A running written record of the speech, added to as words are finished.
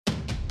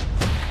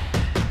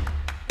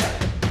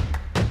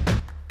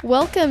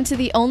Welcome to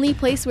the only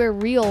place where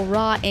real,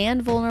 raw,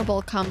 and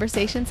vulnerable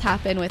conversations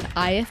happen with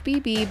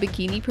IFBB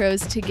bikini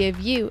pros to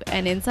give you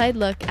an inside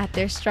look at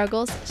their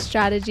struggles,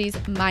 strategies,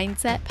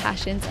 mindset,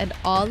 passions, and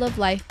all of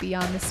life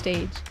beyond the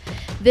stage.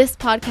 This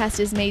podcast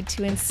is made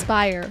to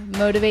inspire,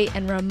 motivate,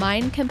 and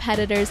remind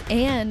competitors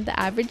and the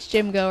average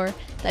gym goer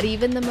that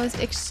even the most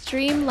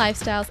extreme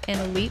lifestyles and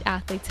elite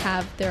athletes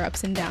have their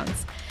ups and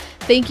downs.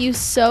 Thank you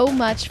so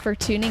much for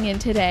tuning in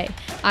today.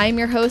 I'm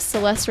your host,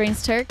 Celeste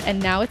Rains-Turk,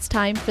 and now it's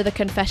time for the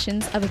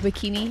Confessions of a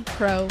Bikini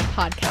Pro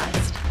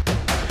podcast.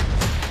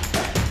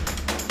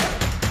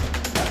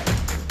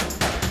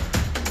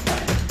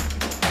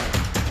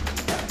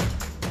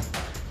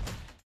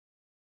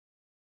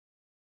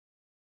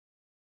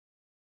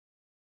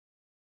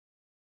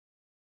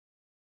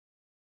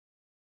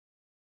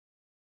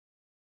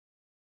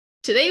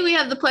 Today, we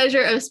have the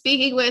pleasure of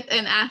speaking with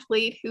an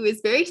athlete who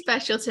is very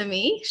special to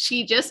me.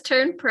 She just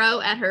turned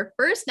pro at her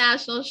first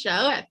national show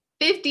at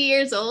 50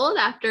 years old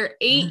after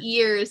 8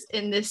 years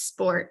in this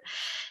sport.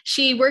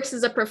 She works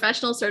as a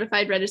professional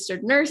certified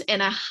registered nurse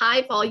in a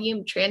high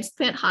volume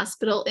transplant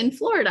hospital in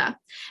Florida.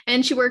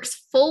 And she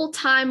works full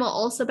time while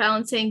also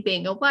balancing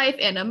being a wife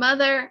and a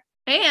mother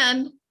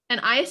and an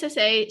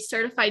ISSA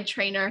certified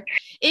trainer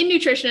in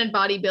nutrition and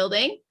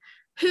bodybuilding,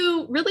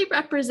 who really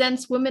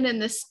represents women in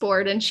this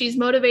sport. And she's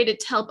motivated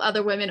to help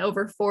other women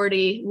over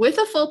 40 with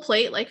a full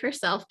plate like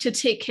herself to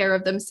take care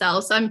of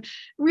themselves. So I'm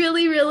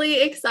really,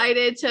 really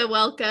excited to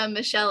welcome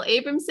Michelle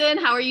Abramson.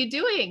 How are you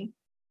doing?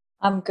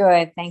 I'm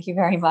good. Thank you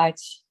very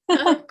much.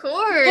 Of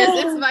course.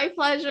 It's my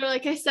pleasure.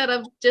 Like I said,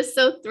 I'm just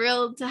so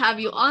thrilled to have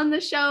you on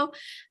the show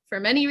for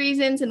many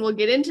reasons, and we'll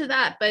get into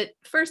that. But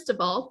first of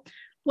all,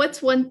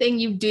 what's one thing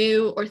you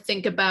do or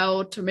think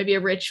about, or maybe a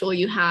ritual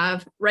you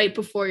have right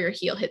before your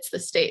heel hits the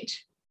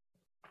stage?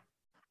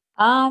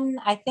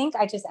 I think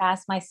I just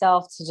ask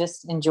myself to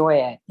just enjoy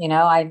it. You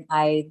know,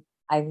 I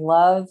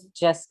love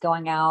just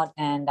going out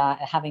and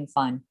having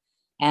fun.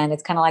 And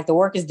it's kind of like the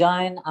work is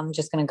done. I'm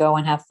just going to go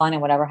and have fun,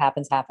 and whatever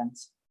happens,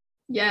 happens.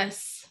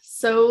 Yes.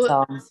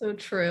 So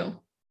true.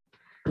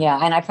 Yeah.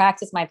 And I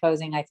practice my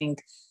posing, I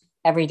think,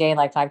 every day,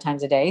 like 5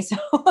 times a day. So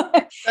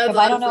if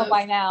I don't know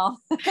by now,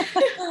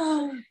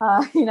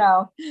 you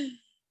know,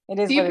 it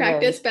is. Do you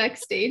practice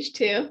backstage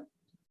too?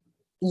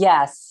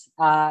 Yes.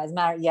 As a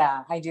matter,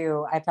 yeah, I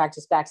do. I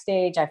practice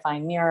backstage. I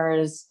find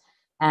mirrors,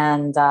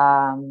 and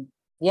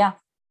yeah.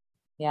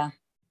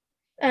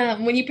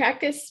 When you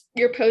practice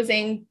your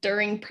posing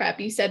during prep,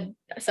 you said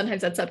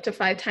sometimes that's up to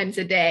 5 times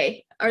a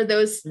day. Are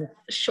those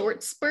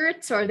short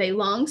spurts or are they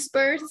long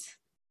spurts?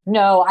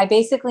 No, I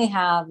basically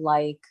have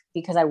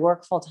because I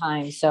work full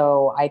time.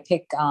 So I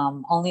pick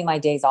only my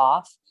days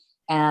off,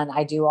 and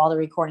I do all the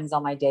recordings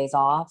on my days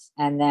off.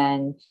 And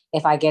then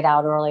if I get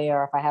out early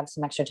or if I have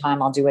some extra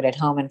time, I'll do it at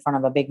home in front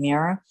of a big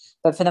mirror.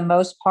 But for the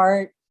most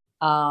part,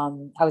 I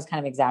was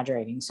kind of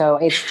exaggerating. So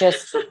it's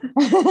just,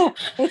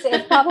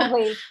 it's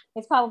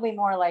probably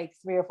more like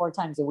 3 or 4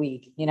 times a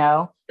week, you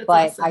know. That's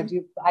but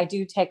awesome. I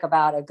do take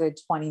about a good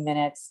 20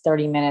 minutes,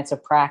 30 minutes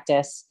of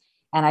practice,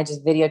 and I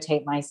just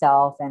videotape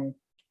myself and,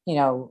 you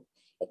know,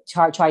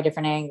 try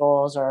different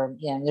angles, or,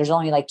 you know, there's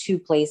only like 2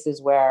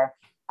 places where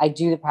I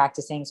do the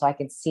practicing so I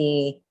can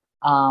see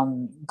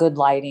good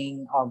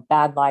lighting or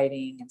bad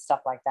lighting and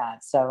stuff like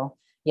that. So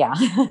yeah.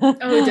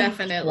 Oh,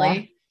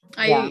 definitely.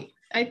 Yeah.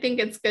 I think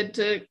it's good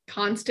to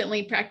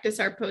constantly practice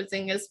our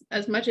posing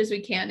as much as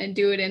we can and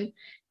do it in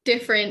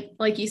different,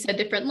 like you said,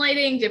 different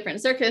lighting,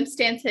 different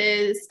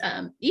circumstances,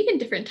 even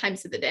different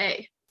times of the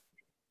day.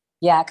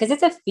 Yeah. Cause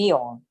it's a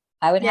feel.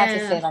 I would have to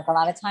say, Yeah. like, a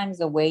lot of times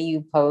the way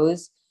you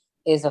pose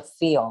is a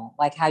feel,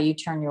 like how you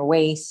turn your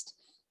waist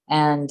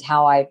and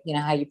how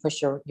you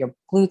push your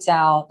glutes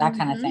out, that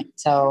kind of thing.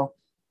 So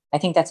I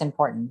think that's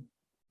important.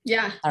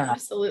 Yeah, I don't know.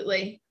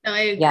 absolutely. No, I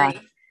agree. Yeah.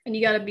 And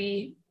you gotta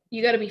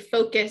be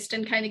focused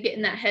and kind of get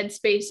in that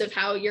headspace of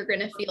how you're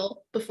going to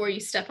feel before you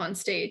step on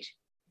stage.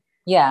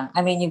 Yeah.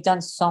 I mean, you've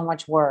done so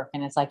much work,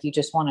 and it's like, you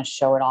just want to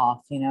show it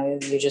off. You know,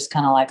 you're just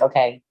kind of like,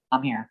 okay,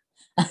 I'm here.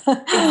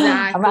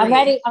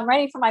 Exactly. I'm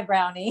ready for my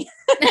brownie.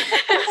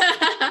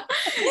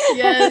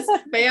 Yes.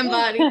 Bam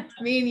body.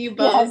 Me and you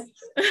both.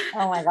 Yes.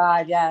 Oh my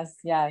God. Yes.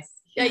 Yes.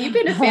 Yeah. You've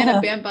been a fan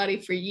of Bam Body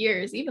for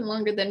years, even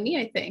longer than me,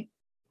 I think.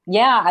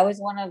 Yeah. I was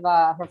one of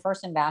her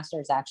first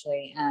ambassadors,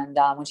 actually. And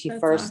when she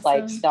first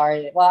awesome.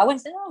 started, well, I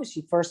wouldn't say when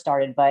she first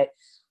started, but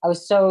I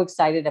was so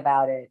excited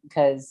about it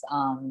because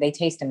they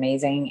taste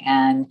amazing,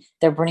 and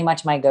they're pretty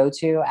much my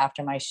go-to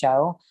after my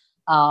show.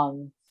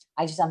 I'm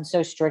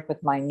so strict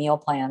with my meal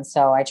plan.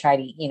 So I try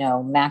to, you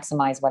know,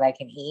 maximize what I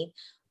can eat,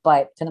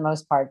 but for the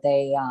most part,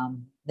 they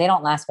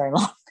don't last very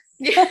long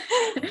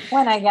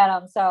when I get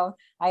them. So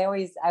I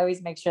always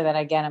make sure that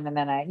I get them. And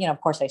then I, you know, of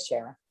course I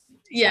share.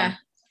 Yeah. So,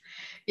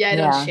 yeah. I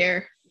don't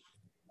share.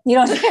 You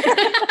don't share.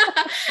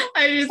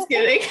 I'm just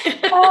kidding.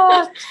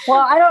 Well,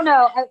 I don't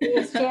know.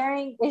 Is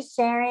sharing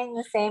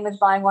the same as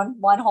buying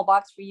one whole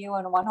box for you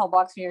and one whole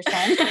box for your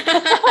son?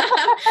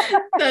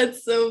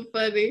 That's so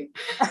funny.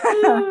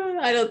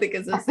 I don't think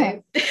it's the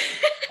same.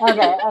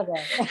 Okay.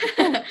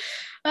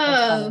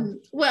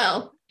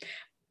 Well,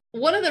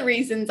 one of the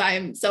reasons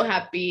I'm so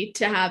happy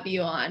to have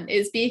you on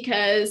is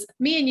because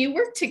me and you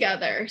work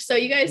together. So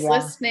you guys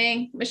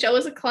listening, Michelle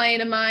was a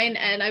client of mine,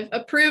 and I've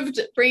approved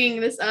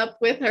bringing this up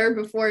with her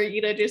before,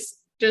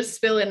 just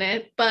spilling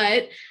it.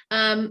 But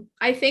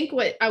I think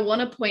what I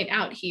want to point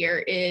out here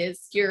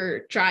is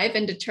your drive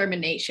and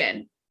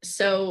determination.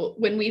 So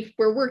when we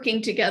were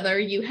working together,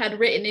 you had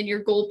written in your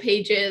goal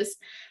pages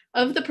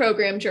of the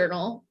program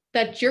journal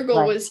that your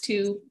goal was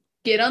to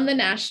get on the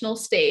national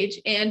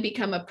stage and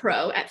become a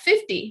pro at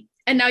 50.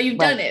 And now you've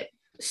done it.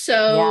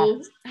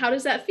 So how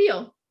does that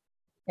feel?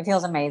 It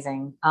feels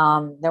amazing.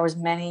 There was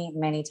many,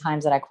 many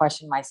times that I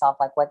questioned myself,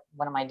 like, what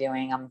am I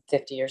doing? I'm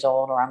 50 years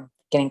old, or I'm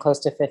getting close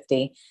to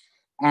 50.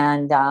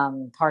 And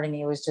part of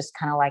me was just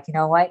kind of like, you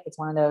know what? It's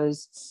one of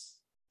those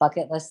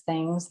bucket list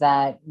things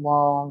that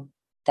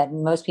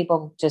most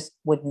people just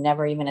would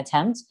never even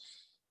attempt.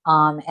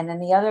 And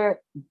then the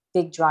other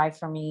big drive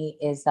for me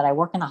is that I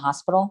work in a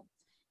hospital,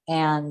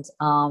 and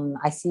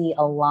I see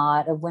a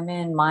lot of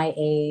women my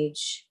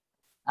age,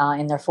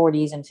 in their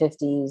 40s and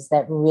 50s,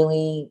 that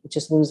really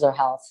just lose their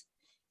health.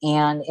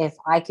 And if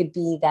I could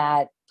be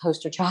that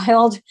poster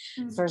child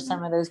for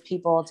some of those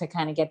people to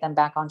kind of get them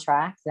back on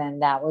track, then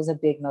that was a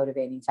big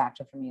motivating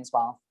factor for me as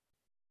well.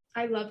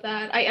 I love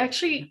that. I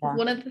actually,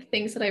 one of the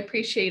things that I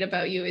appreciate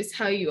about you is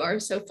how you are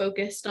so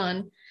focused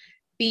on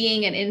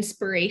being an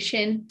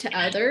inspiration to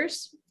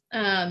others.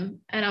 And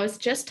I was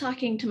just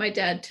talking to my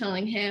dad,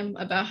 telling him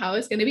about how I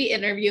was going to be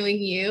interviewing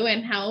you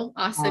and how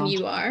awesome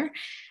you are.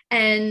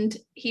 And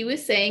he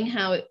was saying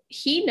how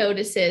he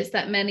notices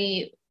that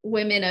many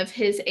women of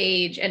his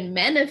age and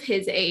men of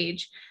his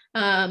age,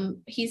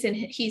 he's in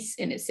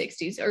his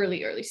 60s,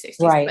 early 60s,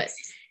 but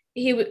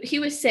he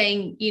was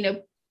saying,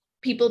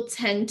 people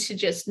tend to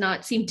just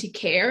not seem to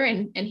care.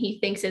 And he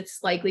thinks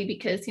it's likely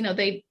because,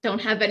 they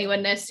don't have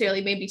anyone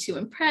necessarily maybe to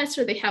impress,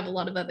 or they have a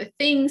lot of other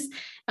things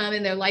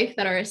in their life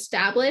that are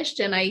established.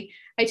 And I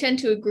tend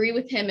to agree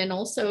with him. And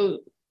also,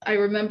 I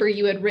remember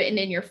you had written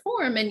in your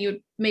form, and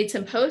you made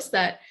some posts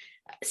that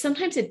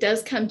sometimes it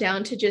does come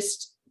down to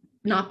just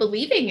not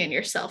believing in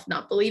yourself,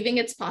 not believing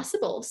it's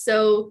possible.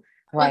 So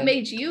what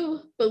made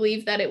you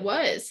believe that it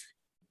was?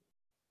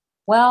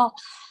 Well,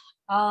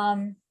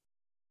 that's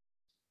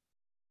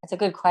a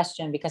good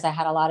question, because I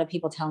had a lot of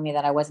people telling me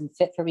that I wasn't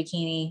fit for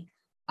bikini.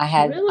 I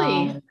had,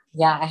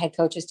 I had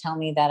coaches tell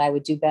me that I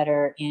would do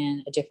better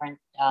in a different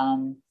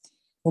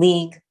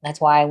league.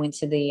 That's why I went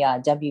to the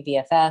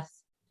WBFF.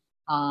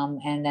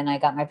 And then I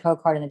got my pro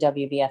card in the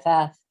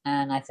WBFF,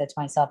 and I said to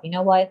myself, you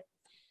know what?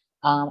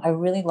 I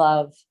really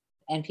love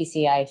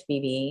NPC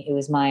IFBB. It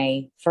was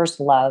my first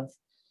love.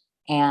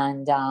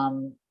 And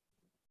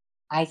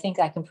I think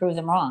I can prove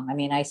them wrong. I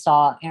mean, I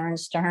saw Erin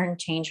Stern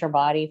change her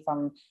body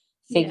from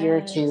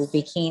figure to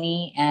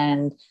bikini.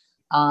 And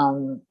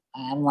I'm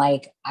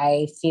like,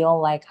 I feel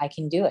like I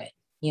can do it.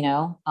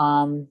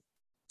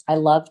 I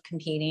love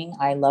competing.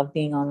 I love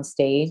being on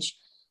stage.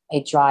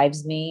 It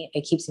drives me.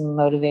 It keeps me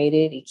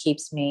motivated. It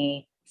keeps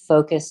me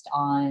focused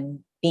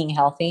on being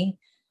healthy.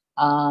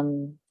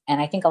 And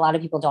I think a lot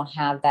of people don't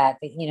have that,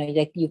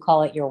 you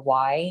call it your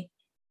why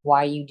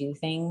you do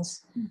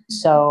things.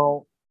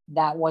 So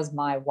that was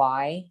my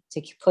why,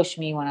 to push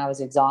me when I was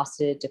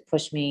exhausted, to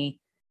push me.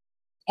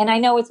 And I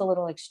know it's a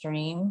little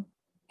extreme,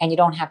 and you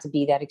don't have to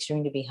be that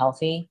extreme to be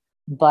healthy,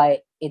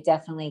 but it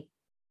definitely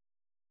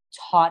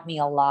taught me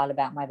a lot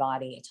about my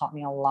body. It taught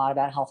me a lot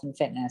about health and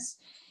fitness.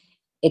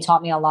 It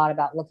taught me a lot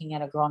about looking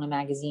at a girl in a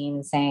magazine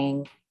and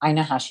saying, I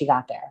know how she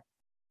got there.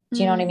 Do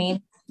you know what I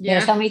mean? Yeah.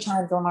 So many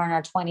times when we're in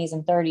our 20s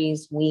and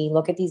 30s, we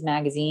look at these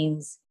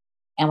magazines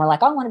and we're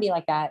like, I want to be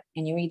like that.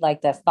 And you read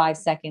like the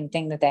 5-second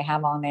thing that they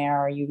have on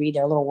there, or you read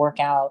their little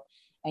workout,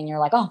 and you're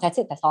like, oh, that's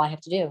it. That's all I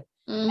have to do.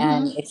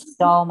 And it's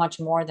so much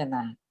more than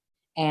that.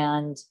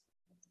 And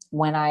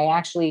when I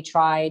actually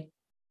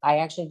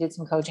did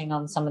some coaching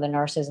on some of the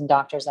nurses and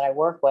doctors that I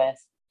work with,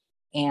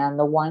 and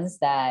the ones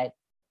that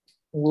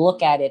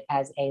look at it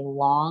as a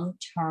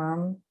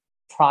long-term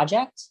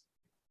project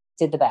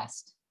did the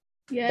best.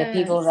 Yes.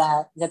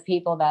 The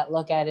people that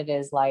look at it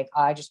as like,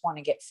 I just want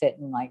to get fit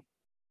in, like,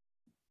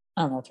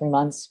 I don't know, 3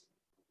 months,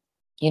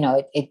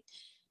 it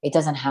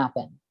doesn't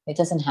happen. It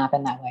doesn't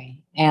happen that way.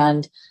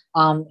 And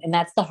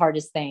that's the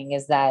hardest thing,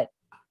 is that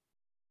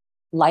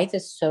life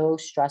is so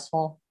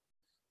stressful.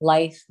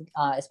 Life,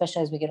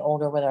 especially as we get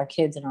older with our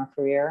kids and our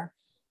career,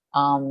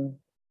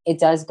 it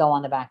does go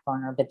on the back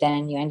burner, but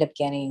then you end up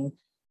getting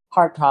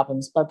heart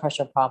problems, blood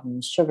pressure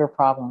problems, sugar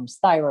problems,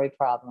 thyroid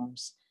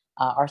problems,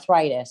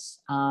 arthritis,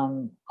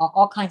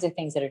 all kinds of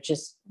things that are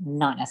just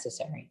not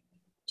necessary.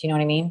 Do you know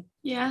what I mean?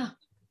 Yeah.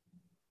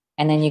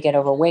 And then you get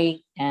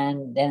overweight,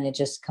 and then it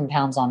just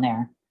compounds on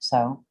there.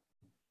 So.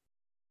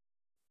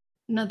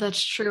 No,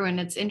 that's true. And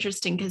it's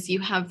interesting because you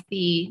have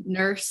the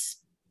nurse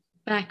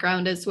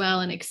background as well,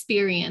 and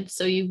experience.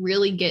 So you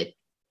really get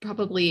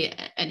probably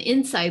an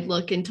inside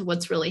look into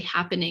what's really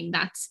happening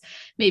that's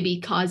maybe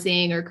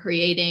causing or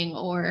creating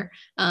or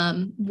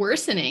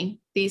worsening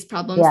these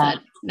problems that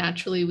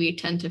naturally we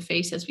tend to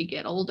face as we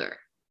get older.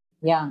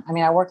 Yeah. I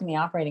mean, I work in the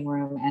operating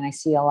room, and I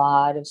see a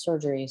lot of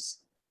surgeries.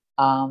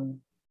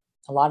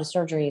 a lot of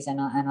surgeries and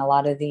a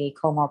lot of the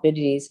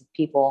comorbidities of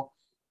people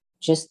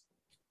just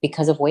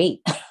because of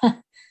weight,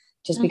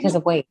 just because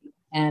of weight.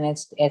 And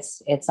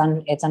it's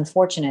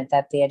unfortunate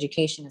that the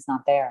education is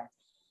not there.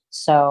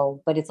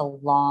 So, but it's a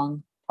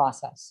long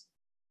process,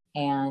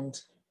 and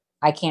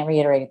I can't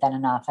reiterate that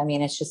enough. I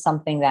mean, it's just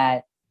something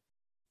that,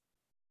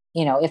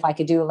 you know, if I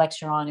could do a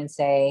lecture on and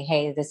say,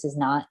 hey, this is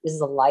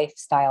a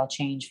lifestyle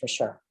change for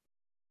sure,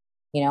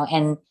 you know,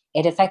 and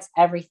it affects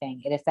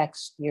everything. It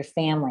affects your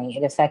family.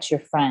 It affects your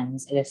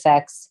friends. It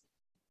affects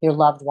your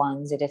loved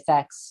ones. It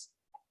affects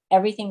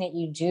everything that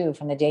you do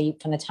from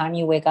from the time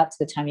you wake up to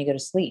the time you go to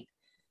sleep.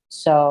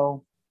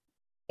 So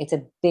it's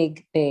a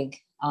big, big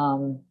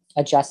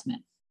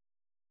adjustment.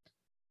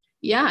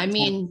 Yeah. I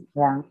mean,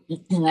 yeah.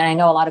 And I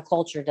know a lot of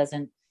cultures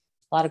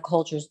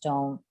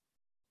don't,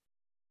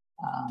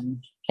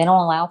 they don't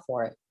allow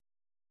for it.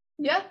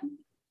 Yeah.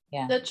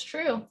 Yeah. That's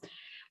true.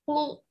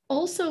 Well,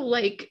 also,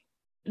 like,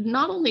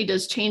 not only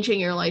does changing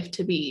your life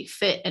to be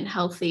fit and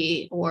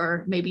healthy,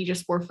 or maybe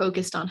just more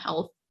focused on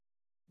health,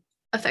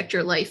 affect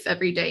your life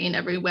every day in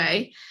every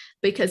way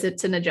because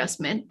it's an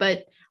adjustment,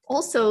 but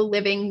also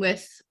living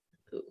with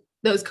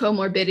those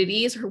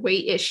comorbidities or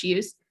weight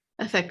issues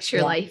affects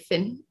your life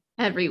in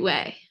every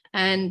way.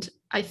 And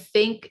I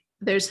think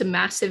there's a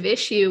massive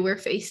issue we're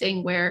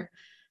facing where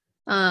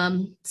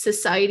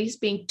society's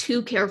being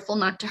too careful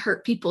not to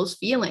hurt people's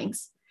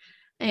feelings.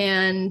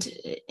 And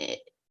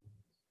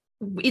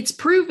it's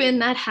proven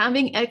that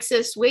having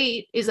excess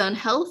weight is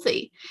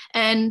unhealthy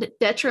and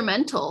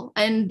detrimental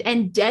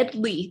and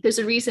deadly. There's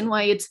a reason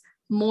why it's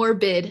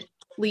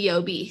morbidly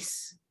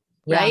obese,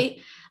 right?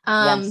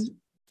 Yes.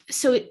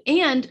 So,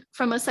 and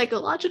from a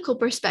psychological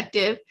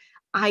perspective,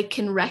 I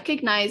can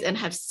recognize and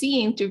have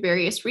seen through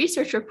various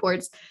research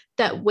reports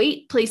that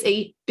weight plays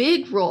a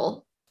big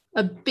role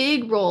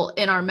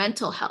in our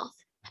mental health.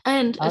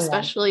 And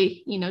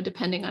especially, you know,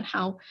 depending on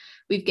how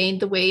we've gained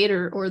the weight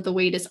or the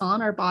weight is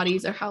on our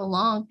bodies or how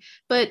long.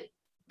 But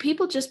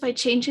people, just by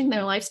changing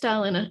their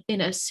lifestyle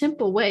in a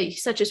simple way,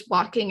 such as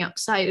walking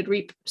outside,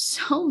 reap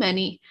so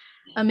many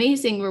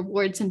amazing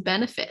rewards and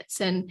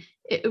benefits. And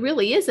it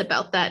really is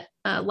about that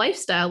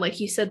lifestyle. Like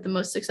you said, the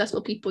most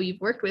successful people you've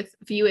worked with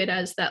view it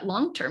as that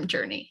long-term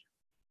journey.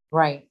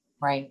 Right,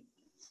 right.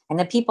 And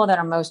the people that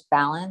are most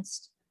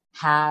balanced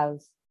have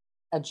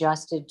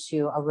adjusted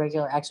to a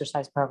regular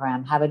exercise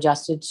program, have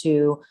adjusted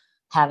to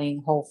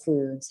having whole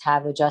foods,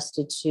 have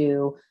adjusted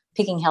to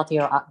picking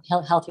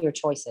healthier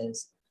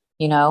choices,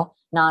 you know,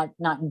 not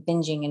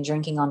binging and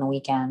drinking on the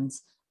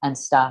weekends and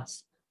stuff.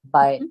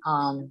 But,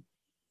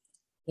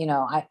 you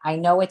know, I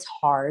know it's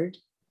hard.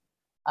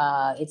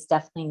 It's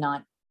definitely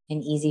not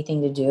an easy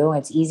thing to do.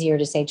 It's easier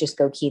to say, just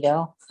go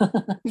keto.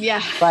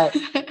 Yeah. But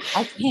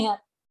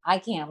I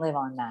can't live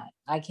on that.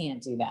 I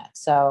can't do that.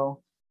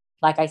 So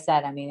like I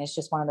said, I mean, it's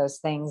just one of those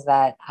things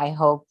that I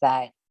hope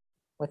that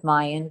with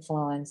my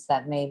influence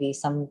that maybe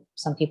some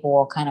people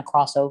will kind of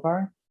cross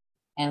over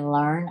and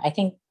learn. I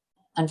think,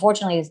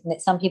 unfortunately,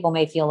 some people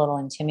may feel a little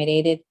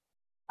intimidated,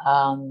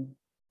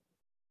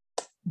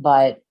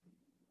 but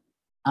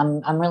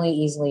I'm really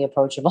easily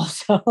approachable.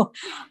 So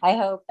I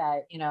hope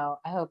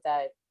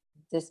that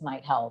this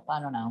might help. I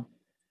don't know.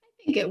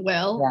 I think it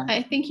will. Yeah.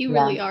 I think you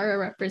really are a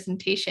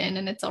representation,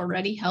 and it's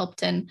already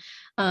helped. And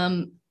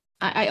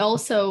I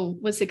also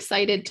was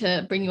excited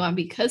to bring you on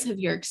because of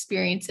your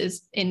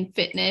experiences in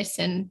fitness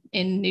and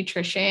in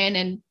nutrition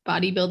and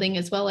bodybuilding,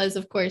 as well as,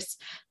 of course,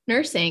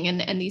 nursing.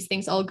 And these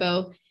things all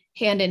go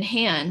hand in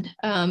hand.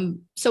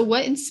 So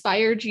what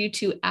inspired you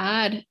to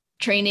add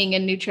training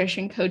and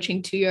nutrition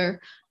coaching to your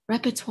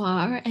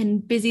repertoire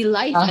and busy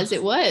life as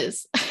it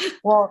was?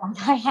 Well,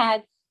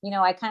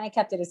 I kind of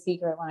kept it a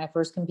secret when I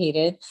first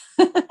competed.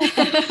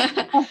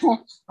 I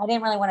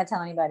didn't really want to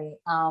tell anybody.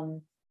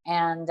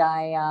 And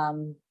I,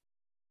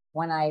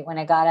 when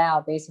I got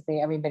out,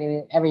 basically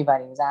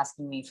everybody was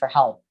asking me for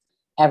help,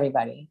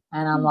 everybody.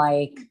 And I'm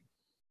like,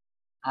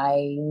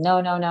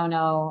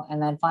 no.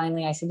 And then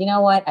finally I said, you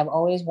know what? I've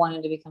always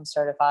wanted to become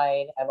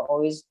certified.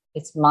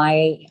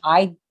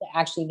 I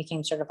actually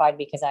became certified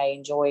because I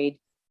enjoyed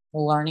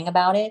learning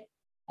about it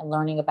and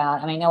learning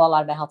about, I know a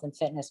lot about health and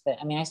fitness, but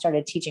I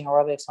started teaching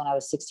aerobics when I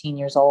was 16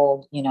 years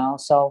old,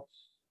 so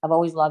I've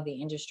always loved the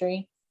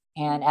industry.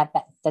 And at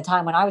the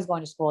time when I was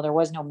going to school, there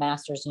was no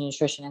master's in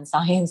nutrition and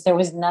science. There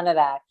was none of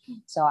that.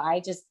 So I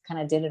just kind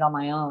of did it on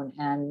my own.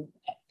 And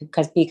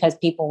because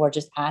people were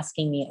just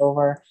asking me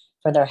over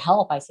for their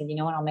help, I said, you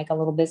know what, I'll make a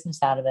little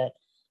business out of it.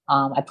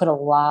 I put a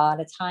lot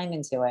of time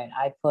into it.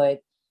 I put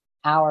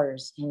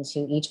hours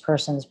into each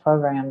person's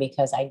program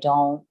because I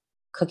don't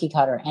cookie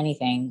cutter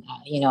anything.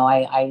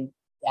 I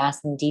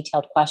ask them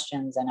detailed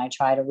questions and I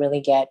try to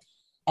really get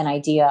an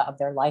idea of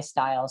their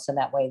lifestyle so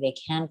that way they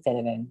can fit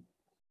it in.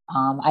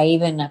 I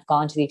even have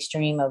gone to the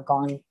extreme of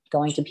going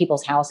to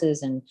people's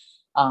houses and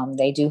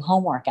they do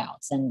home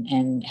workouts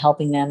and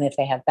helping them if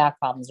they have back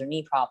problems or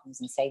knee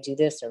problems and say, do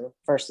this or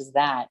versus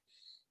that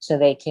so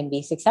they can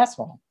be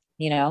successful,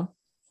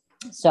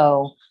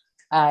 So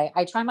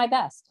I try my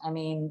best.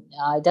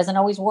 It doesn't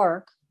always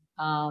work.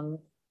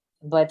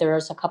 but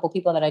there's a couple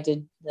people that I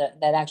did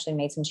that actually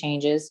made some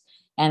changes,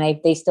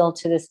 and they still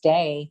to this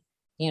day,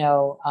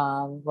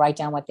 write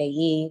down what they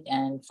eat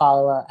and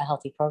follow a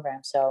healthy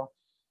program. So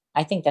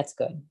I think that's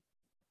good.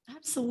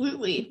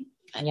 Absolutely.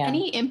 Yeah.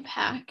 Any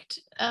impact,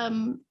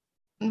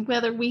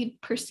 whether we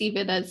perceive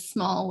it as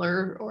small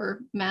or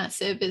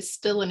massive, is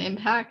still an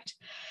impact.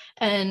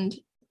 And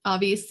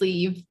obviously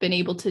you've been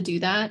able to do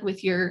that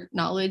with your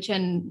knowledge,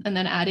 and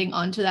then adding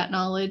on to that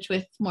knowledge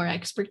with more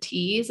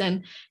expertise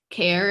and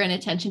care and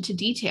attention to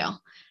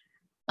detail.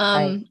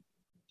 Right.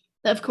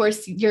 Of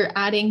course, you're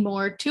adding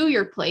more to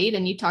your plate,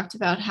 and you talked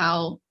about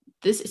how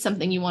this is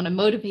something you want to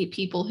motivate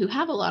people who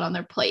have a lot on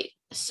their plate.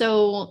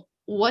 So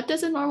what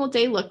does a normal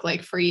day look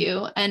like for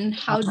you, and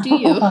how do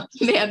you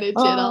manage it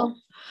all?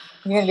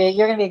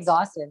 You're gonna be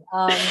exhausted.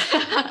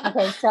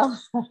 Okay, so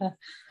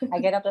I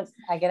get up at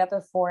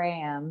 4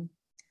 a.m.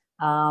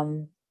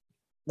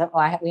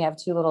 We have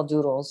two little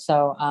doodles,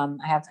 so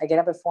I get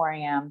up at 4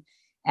 a.m.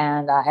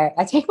 and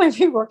I take my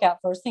pre-workout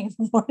first thing in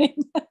the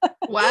morning.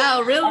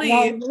 Wow, really?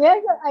 Yeah,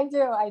 I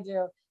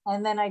do.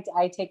 And then I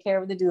take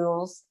care of the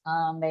doodles.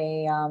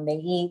 They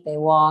eat, they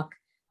walk,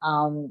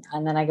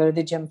 and then I go to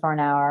the gym for an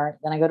hour.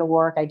 Then I go to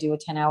work. I do a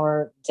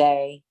 10-hour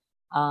day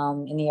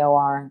in the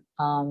OR,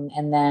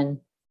 and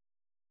then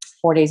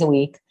 4 days a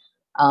week.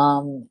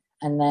 And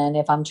then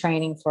if I'm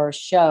training for a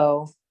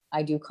show,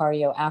 I do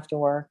cardio after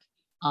work,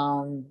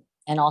 and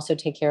also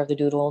take care of the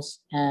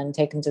doodles and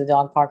take them to the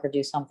dog park or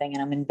do something.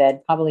 And I'm in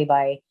bed probably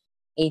by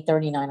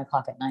 8:30, 9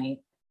 o'clock at night.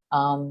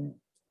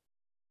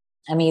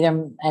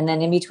 And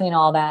then in between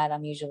all that,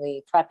 I'm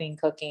usually prepping,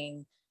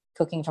 cooking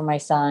for my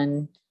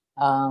son.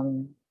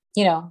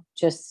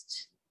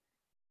 Just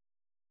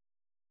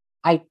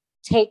I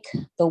take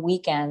the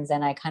weekends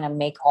and I kind of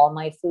make all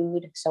my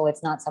food. So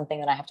it's not something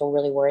that I have to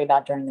really worry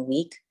about during the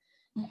week.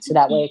 So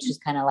that way it's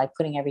just kind of like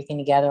putting everything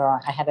together, or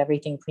I have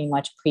everything pretty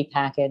much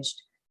prepackaged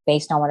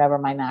based on whatever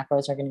my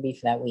macros are going to be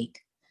for that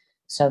week.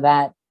 So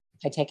that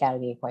I take out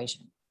of the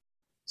equation.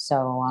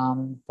 So,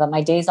 but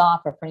my days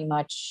off are pretty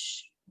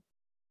much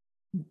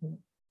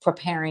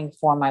preparing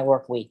for my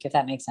work week, if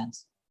that makes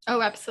sense. Oh,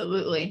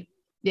 absolutely.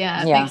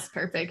 Yeah, it makes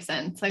perfect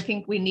sense. I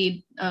think we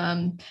need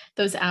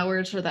those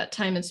hours or that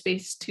time and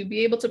space to be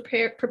able to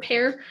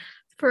prepare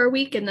for a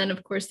week. And then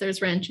of course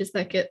there's wrenches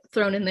that get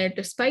thrown in there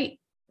despite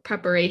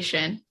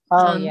preparation.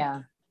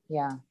 Yeah.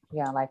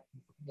 Like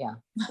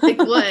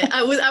what?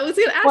 I was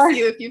gonna ask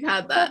you if you've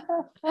had that.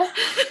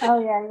 Oh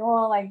yeah.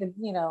 Well, like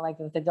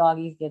if the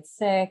doggies get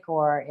sick,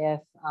 or if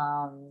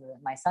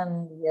my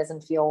son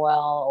doesn't feel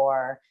well,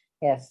 or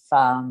if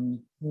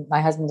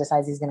my husband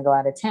decides he's going to go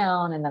out of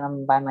town and then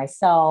I'm by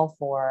myself,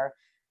 or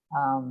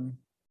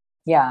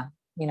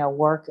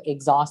work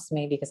exhausts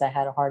me because I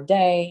had a hard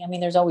day. I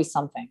mean, there's always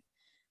something.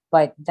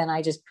 But then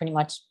I just pretty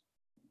much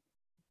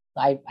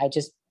I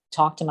just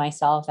talk to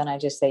myself and I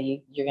just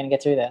say, you're going to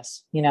get through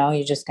this.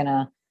 You're just going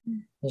to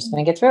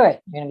get through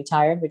it. You're going to be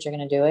tired, but you're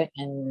going to do it.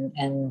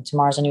 And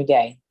tomorrow's a new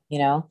day,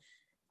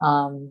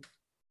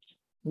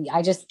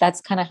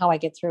 that's kind of how I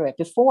get through it.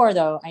 Before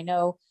though, I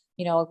know,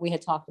 we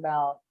had talked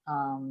about,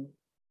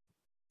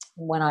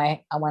 when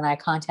I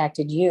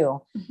contacted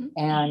you,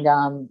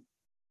 and,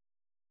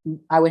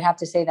 I would have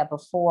to say that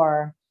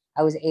before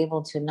I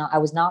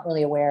was not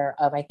really aware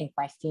of, I think,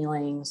 my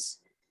feelings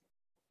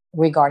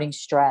regarding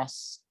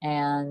stress,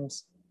 and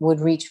would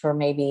reach for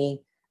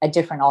maybe a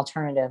different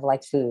alternative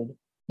like food,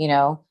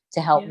 to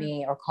help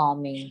me or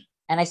calm me.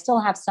 And I still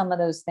have some of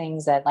those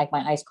things that, like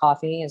my iced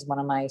coffee is one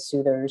of my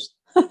soothers,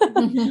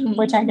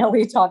 which I know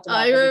we talked about.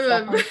 I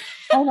remember.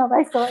 I know,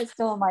 but it's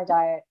still in my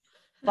diet.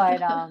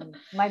 But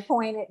my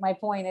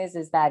point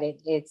is that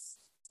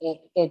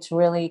it's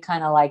really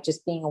kind of like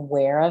just being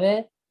aware of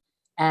it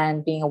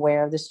and being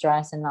aware of the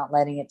stress and not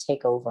letting it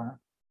take over.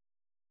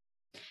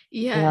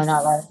 Yes.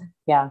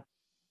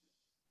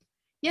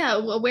 Yeah,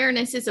 well,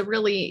 awareness is a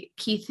really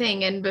key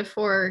thing. And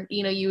before,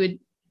 you would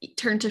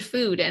turn to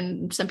food,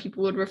 and some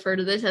people would refer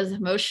to this as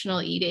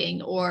emotional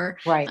eating, or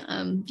right.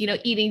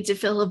 Eating to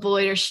fill a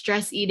void, or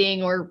stress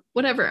eating, or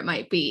whatever it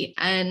might be.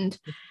 And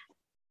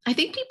I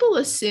think people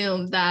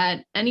assume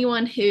that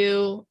anyone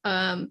who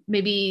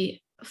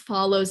maybe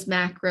follows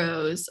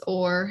macros,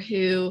 or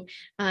who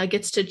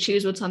gets to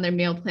choose what's on their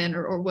meal plan,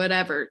 or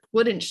whatever,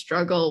 wouldn't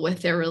struggle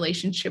with their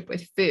relationship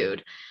with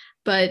food.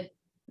 But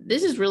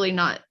this is really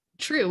not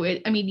true.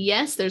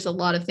 Yes, there's a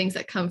lot of things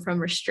that come from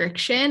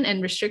restriction,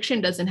 and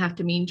restriction doesn't have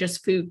to mean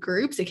just food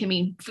groups. It can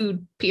mean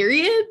food,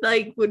 period.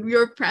 Like when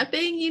you're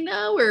prepping,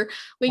 or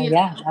when you're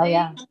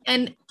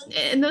and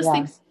those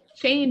things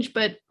change,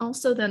 but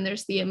also then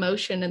there's the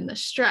emotion and the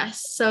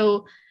stress.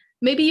 So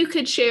maybe you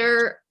could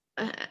share,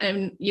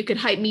 and you could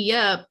hype me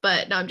up,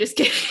 but no, I'm just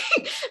kidding.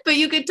 But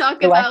you could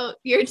talk about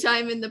your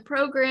time in the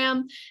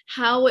program,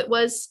 how it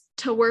was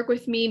to work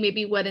with me,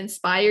 maybe what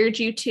inspired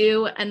you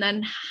to, and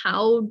then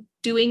how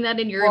doing that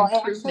in your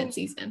improvement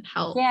season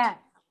helped.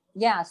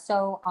 Yeah.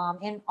 So,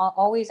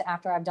 always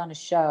after I've done a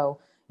show,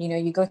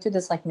 you go through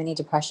this like mini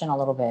depression a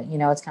little bit,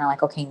 it's kind of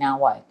like, okay, now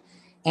what?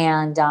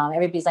 And,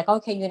 everybody's like,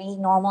 okay, you're going to eat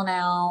normal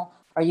now,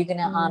 Are you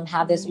gonna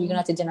have this? Are you gonna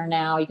have to dinner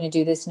now? Are you gonna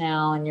do this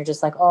now? And you're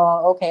just like,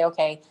 oh,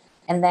 okay.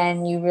 And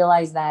then you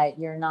realize that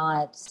you're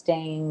not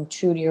staying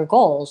true to your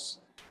goals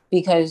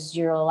because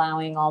you're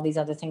allowing all these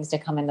other things to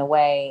come in the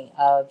way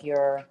of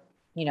your,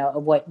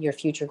 of what your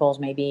future goals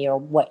may be or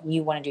what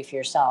you want to do for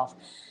yourself.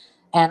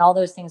 And all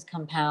those things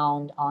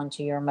compound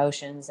onto your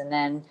emotions. And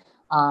then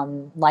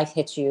life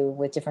hits you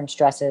with different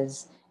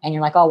stresses and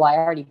you're like, oh, well, I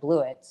already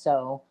blew it.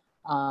 So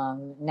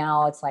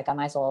now it's like, I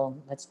might as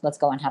well, let's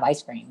go and have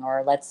ice cream,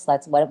 or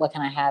what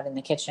can I have in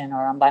the kitchen,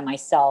 or I'm by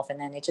myself. And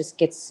then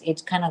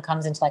it kind of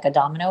comes into like a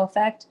domino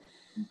effect.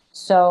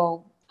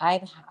 So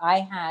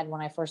I had,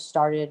 when I first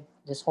started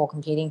this whole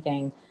competing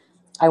thing,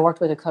 I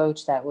worked with a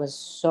coach that was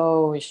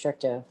so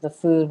restrictive. The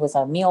food was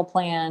a meal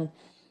plan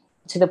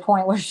to the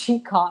point where she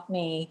caught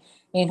me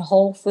in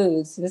Whole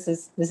Foods. This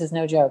is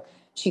no joke.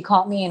 She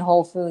caught me in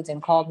Whole Foods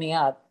and called me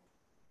up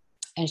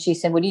and she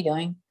said, "What are you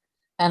doing?"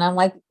 And I'm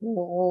like,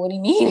 "What do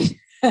you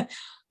mean?"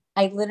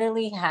 I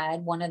literally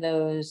had one of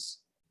those,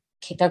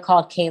 they're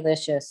called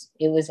K-licious.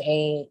 It was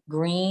a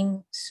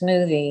green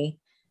smoothie,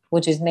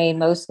 which is made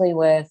mostly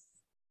with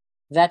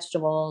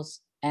vegetables.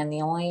 And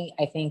the only,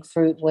 I think,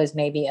 fruit was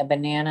maybe a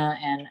banana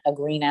and a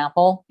green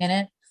apple in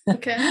it.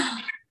 Okay.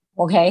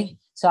 Okay.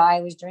 So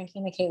I was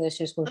drinking the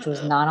K-licious, which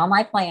was not on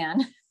my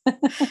plan.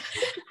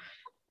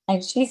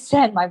 And she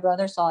said, "My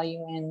brother saw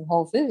you in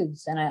Whole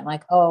Foods." And I'm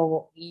like,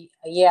 "Oh,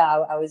 yeah,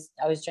 I was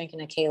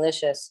drinking a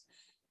K-licious."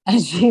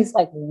 And she's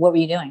like, "What were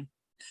you doing?"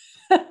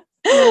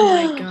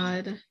 Oh my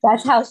God.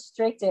 That's how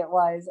strict it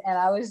was. And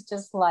I was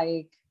just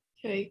like,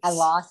 Yikes. I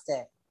lost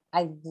it.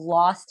 I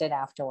lost it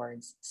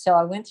afterwards. So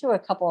I went through a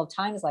couple of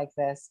times like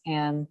this.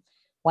 And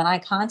when I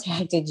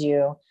contacted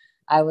you,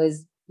 I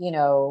was,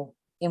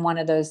 in one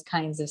of those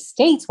kinds of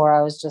states where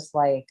I was just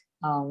like,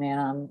 oh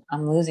man,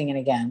 I'm losing it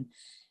again.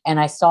 And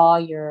I saw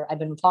I've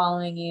been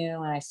following you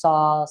and I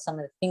saw some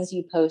of the things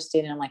you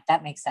posted and I'm like,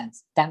 that makes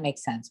sense. That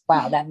makes sense.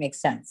 Wow, that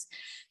makes sense.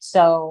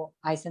 So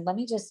I said, let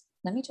me just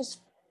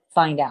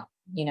find out,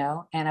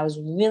 and I was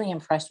really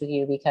impressed with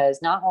you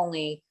because not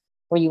only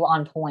were you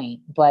on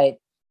point, but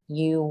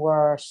you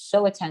were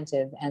so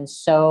attentive and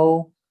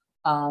so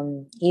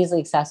easily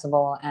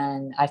accessible.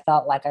 And I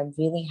felt like I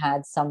really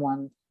had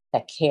someone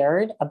that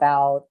cared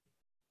about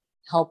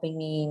helping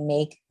me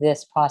make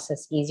this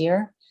process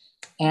easier.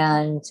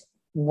 And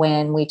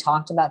when we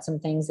talked about some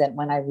things, that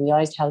when I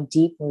realized how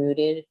deep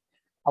rooted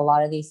a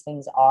lot of these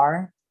things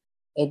are,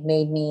 it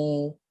made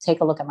me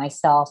take a look at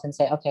myself and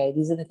say, okay,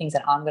 these are the things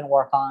that I'm going to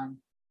work on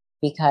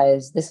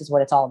because this is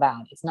what it's all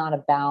about. It's not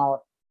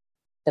about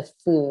the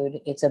food.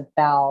 It's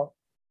about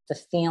the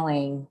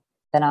feeling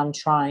that I'm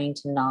trying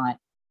to not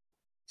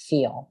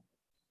feel.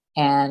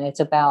 And it's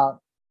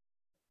about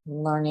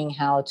learning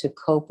how to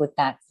cope with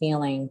that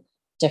feeling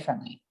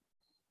differently.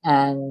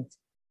 And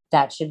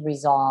that should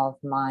resolve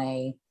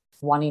my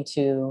wanting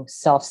to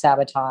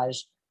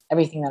self-sabotage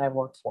everything that I've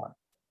worked for.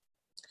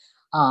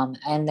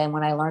 And then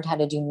when I learned how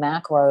to do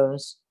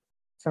macros,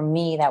 for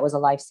me, that was a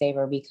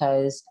lifesaver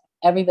because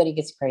everybody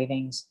gets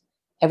cravings.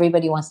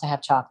 Everybody wants to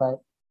have chocolate.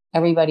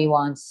 Everybody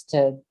wants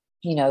to,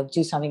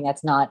 do something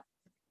that's not,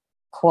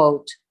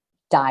 quote,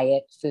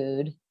 diet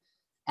food.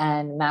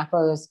 And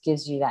macros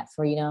gives you that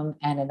freedom.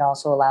 And it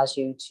also allows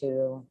you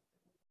to,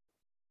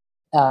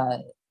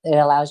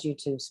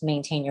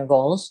 maintain your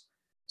goals.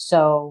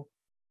 So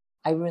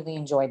I really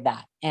enjoyed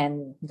that.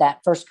 And that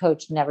first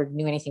coach never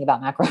knew anything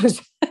about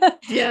macros.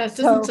 Yeah, it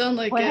doesn't sound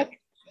like it.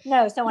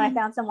 So when I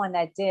found someone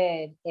that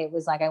did, it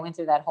was like I went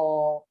through that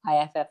whole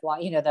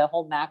IFFY, the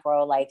whole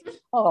macro, like,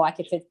 oh, I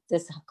could fit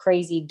this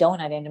crazy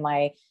donut into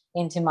my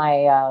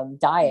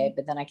diet,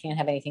 but then I can't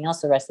have anything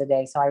else the rest of the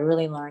day. So I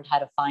really learned how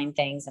to find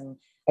things, and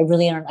I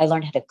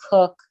learned how to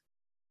cook.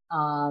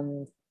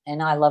 And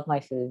now I love my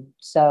food.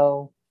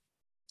 So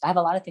I have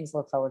a lot of things to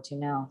look forward to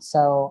now.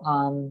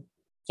 So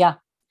yeah,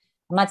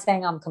 I'm not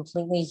saying I'm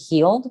completely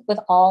healed with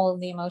all of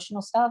the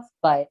emotional stuff,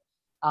 but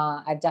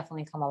I've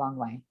definitely come a long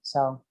way.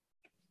 So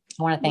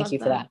I want to thank you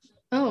for that.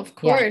 Oh, of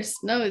course.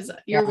 Yeah. No,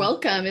 you're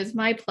welcome. It's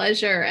my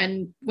pleasure.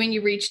 And when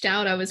you reached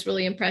out, I was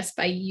really impressed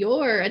by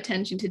your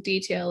attention to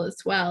detail as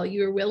well.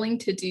 You were willing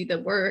to do the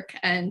work.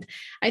 And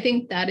I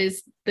think that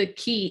is the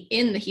key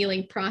in the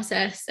healing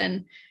process.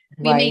 And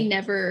we may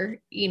never,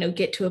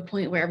 get to a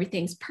point where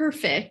everything's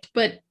perfect,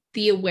 but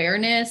the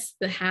awareness,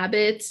 the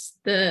habits,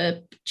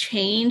 the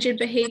change in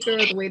behavior,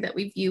 or the way that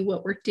we view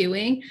what we're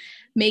doing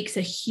makes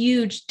a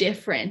huge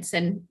difference.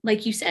 And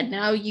like you said,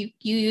 now you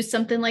use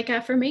something like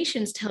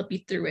affirmations to help you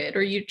through it,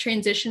 or you're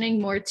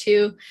transitioning more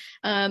to,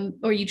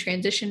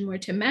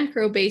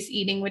 macro-based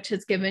eating, which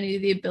has given you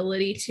the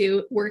ability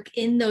to work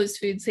in those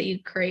foods that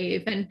you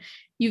crave. And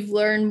you've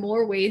learned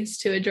more ways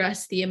to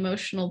address the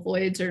emotional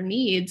voids or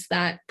needs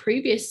that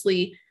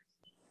previously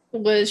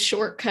was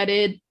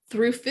shortcutted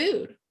through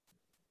food.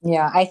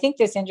 Yeah, I think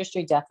this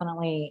industry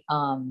definitely,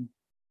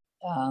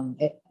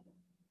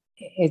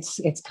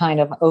 it's kind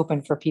of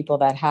open for people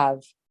that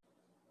have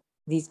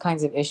these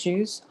kinds of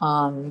issues.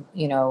 I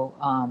don't know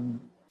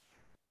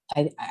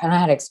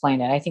how to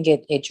explain it. I think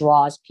it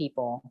draws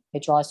people.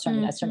 It draws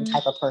a certain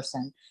type of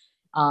person,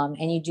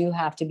 And you do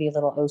have to be a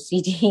little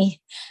OCD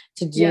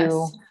to do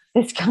Yes.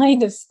 this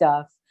kind of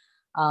stuff.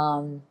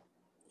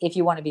 If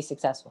you want to be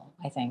successful,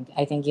 I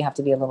think you have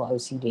to be a little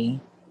OCD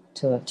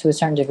to a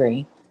certain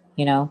degree,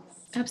 you know?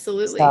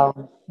 Absolutely.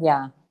 So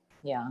yeah,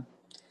 yeah.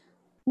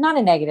 Not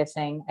a negative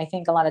thing. I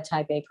think a lot of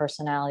type A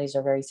personalities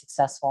are very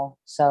successful.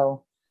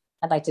 So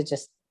I'd like to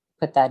just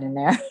put that in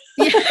there.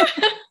 Yeah.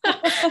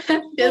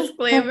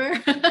 Disclaimer.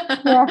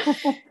 Yeah.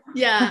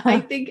 Yeah, I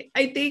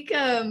think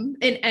in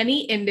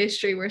any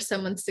industry where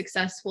someone's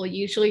successful,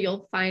 usually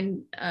you'll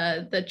find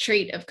the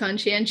trait of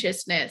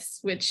conscientiousness,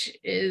 which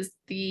is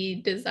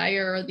the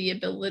desire or the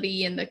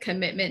ability and the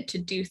commitment to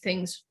do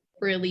things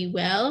really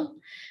well,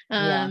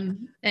 Yeah.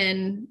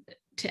 and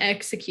to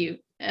execute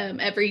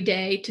every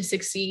day, to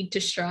succeed,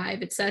 to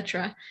strive,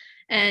 etc.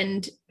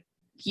 And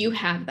you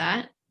have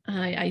that.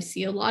 I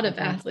see a lot of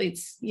Okay.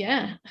 athletes,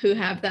 yeah, who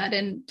have that.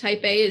 And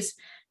type A is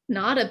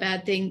not a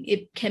bad thing.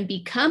 It can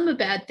become a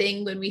bad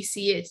thing when we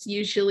see it's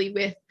usually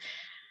with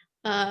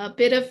a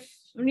bit of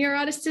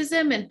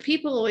neuroticism, and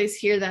people always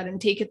hear that and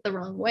take it the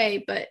wrong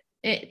way. But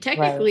Right.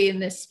 technically, in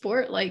this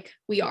sport, like,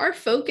 we are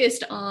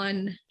focused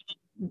on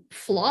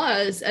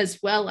flaws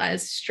as well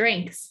as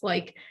strengths.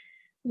 Like,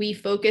 we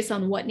focus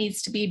on what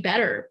needs to be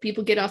better.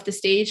 People get off the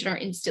stage and are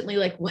instantly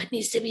like, what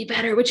needs to be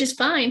better, which is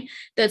fine.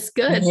 That's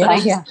good.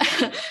 But Yeah.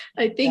 Yeah.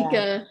 I think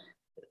Yeah.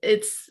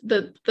 it's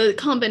the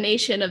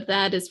combination of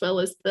that, as well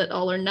as that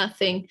all or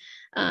nothing,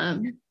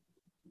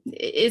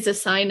 is a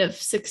sign of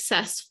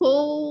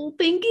successful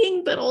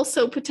thinking, but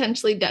also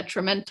potentially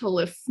detrimental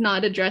if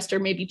not addressed or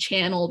maybe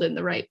channeled in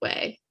the right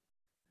way.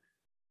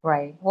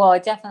 Right. Well,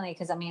 it definitely,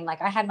 because I mean,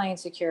 like I had my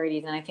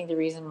insecurities, and I think the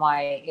reason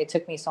why it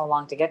took me so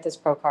long to get this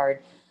pro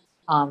card,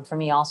 for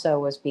me also,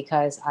 was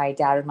because I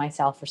doubted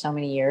myself for so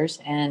many years,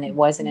 and it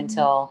wasn't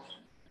until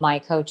my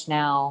coach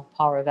now,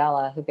 Paul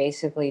Ravella, who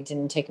basically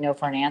didn't take no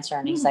for an answer,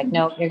 and he's like,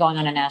 "No, you're going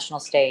on a national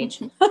stage,"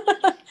 and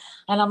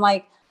I'm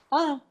like,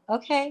 "Oh,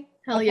 okay,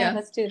 Hell okay, yeah.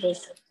 let's do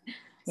this."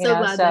 So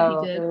glad that he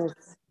So it did. was,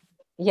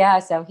 yeah.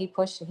 So he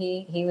pushed.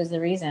 He was the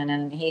reason,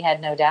 and he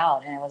had no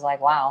doubt, and it was like,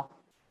 wow,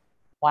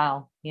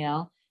 wow.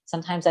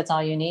 Sometimes that's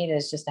all you need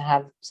is just to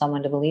have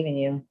someone to believe in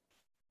you.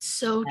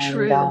 So And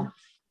true. yeah,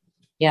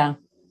 yeah,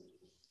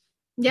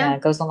 Yeah,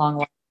 it goes a long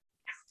way.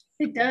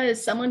 it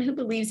does. Someone who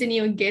believes in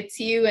you and gets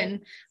you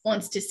and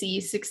wants to see you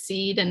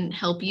succeed and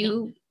help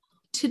you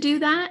to do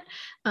that.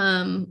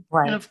 And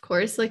Right. of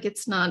course, like,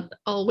 it's not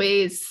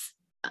always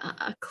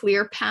a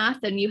clear path,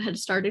 and you had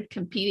started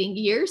competing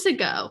years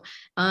ago.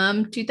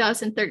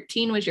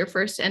 2013 was your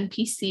first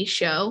NPC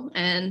show,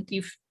 and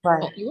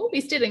Right. you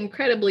always did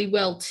incredibly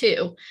well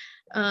too.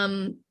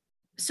 Um,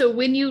 so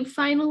when you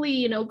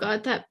finally,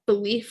 got that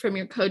belief from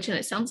your coach, and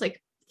it sounds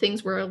like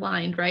things were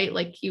aligned, right?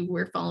 Like, you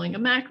were following a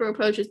macro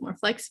approach, is more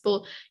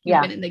flexible. You've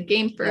Yeah. been in the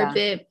game for a Yeah.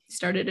 bit,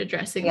 started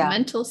addressing the Yeah.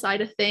 mental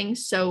side of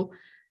things. So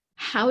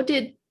how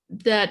did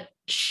that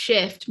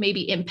shift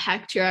maybe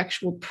impact your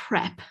actual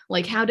prep?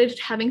 Like, how did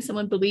having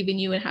someone believe in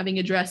you and having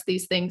addressed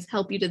these things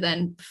help you to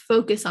then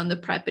focus on the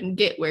prep and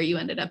get where you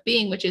ended up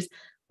being, which is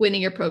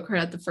winning your pro card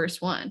at the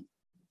first one?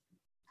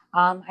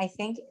 I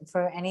think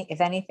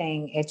if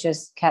anything, it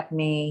just kept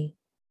me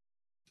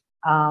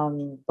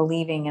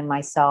believing in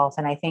myself.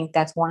 And I think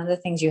that's one of the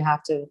things you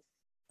have to,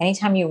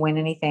 anytime you win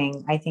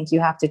anything, I think you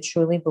have to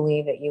truly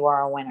believe that you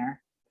are a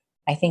winner.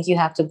 I think you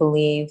have to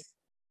believe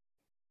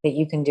that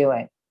you can do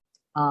it,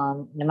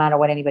 no matter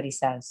what anybody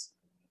says.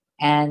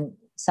 And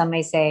some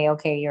may say,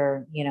 okay,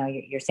 your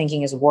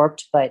thinking is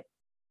warped, but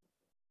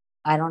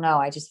I don't know.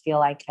 I just feel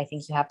like I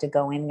think you have to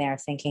go in there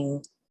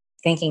thinking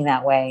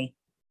that way.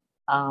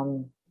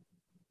 Um,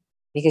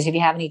 because if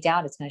you have any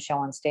doubt, it's going to show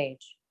on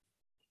stage.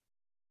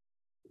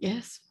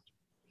 Yes.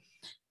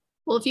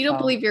 Well, if you don't So,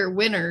 believe you're a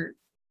winner,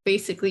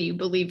 basically you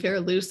believe you're a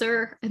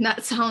loser. And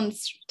that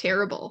sounds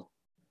terrible.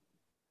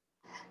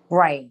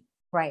 right,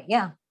 right.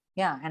 Yeah.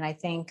 Yeah. And I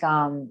think,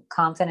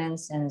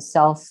 confidence and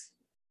self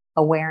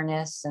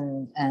awareness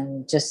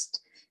and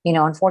just,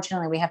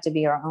 unfortunately we have to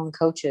be our own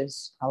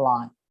coaches a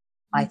lot.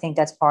 I think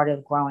that's part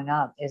of growing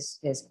up is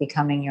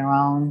becoming your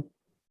own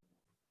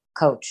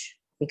coach,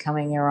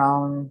 becoming your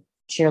own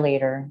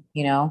cheerleader,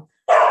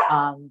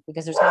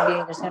 because there's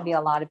gonna be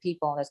a lot of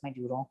people. That's my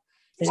doodle.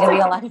 There's gonna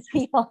be a lot of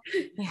people.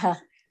 Yeah,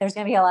 there's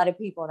gonna be a lot of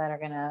people that are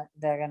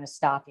gonna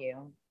stop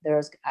you.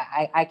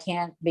 I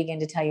can't begin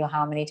to tell you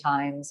how many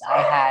times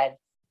I had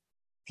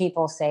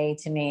people say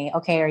to me,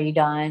 "Okay, are you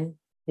done?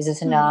 Is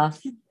this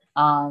enough?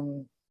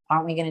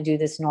 Aren't we gonna do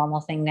this normal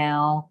thing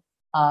now?"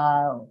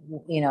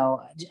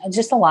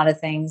 Just a lot of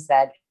things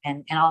that,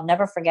 and I'll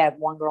never forget.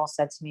 One girl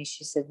said to me,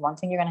 she said, "One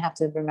thing you're gonna have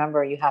to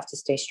remember, you have to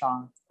stay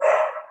strong.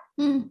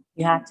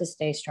 You have to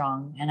stay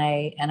strong." And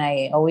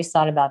I always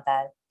thought about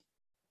that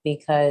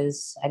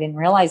because I didn't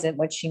realize it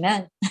what she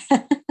meant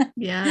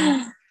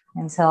Yeah.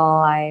 until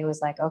I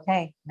was like,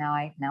 okay, now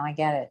I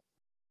get it.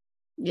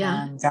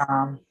 Yeah.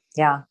 And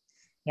yeah,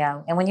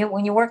 yeah. And when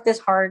you work this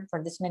hard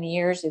for this many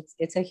years,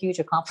 it's a huge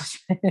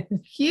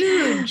accomplishment.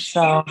 Huge.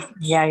 So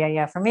yeah, yeah,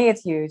 yeah. For me,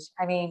 it's huge.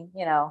 I mean,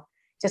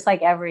 just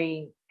like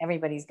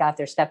everybody's got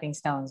their stepping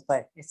stones,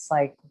 but it's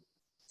like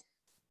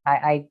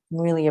I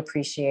really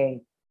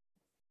appreciate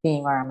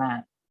being where I'm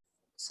at.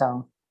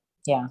 So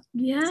yeah,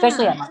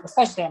 especially Yeah.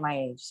 especially at my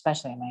age,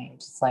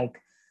 it's like,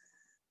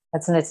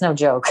 it's no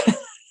joke.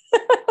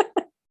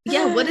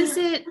 Yeah. What is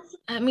it?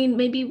 I mean,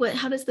 maybe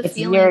how does the It's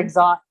feeling?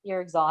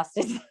 you're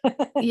exhausted.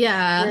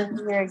 Yeah.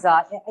 You're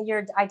exhausted.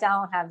 I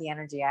don't have the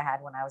energy I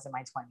had when I was in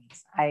my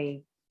 20s.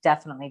 I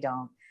definitely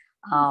don't.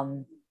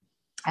 Um,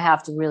 I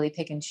have to really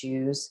pick and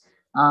choose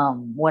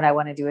what I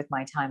want to do with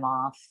my time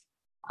off.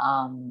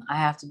 I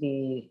have to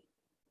be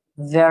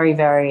very,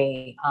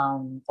 very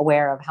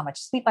aware of how much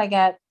sleep I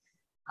get.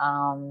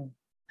 Um,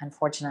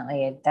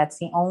 Unfortunately, that's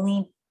the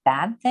only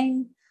bad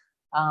thing.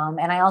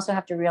 And I also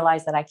have to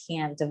realize that I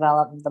can't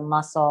develop the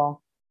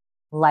muscle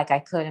like I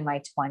could in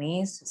my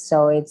 20s.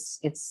 So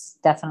it's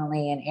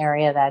definitely an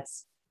area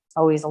that's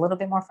always a little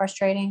bit more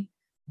frustrating.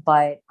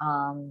 But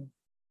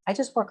I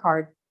just work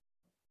hard,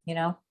 you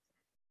know.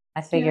 I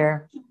Yeah.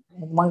 figure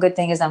one good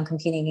thing is I'm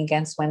competing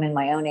against women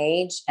my own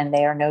age, and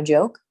they are no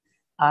joke.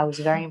 I was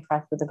very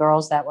impressed with the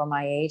girls that were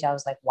my age. I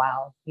was like,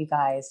 wow, you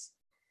guys,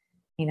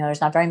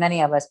 there's not very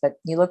many of us, but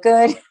you look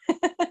good.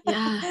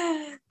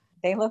 Yeah.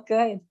 They look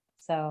good.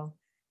 So,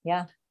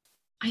 yeah.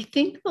 I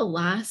think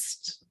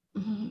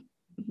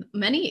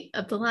many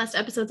of the last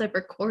episodes I've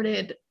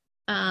recorded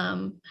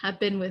have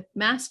been with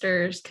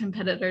masters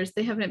competitors.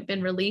 They haven't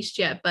been released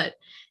yet, but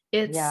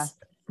Yeah. it's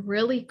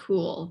really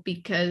cool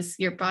because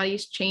your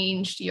body's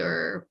changed,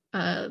 your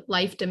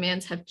life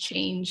demands have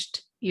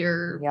changed,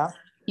 Yeah.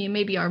 you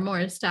maybe are more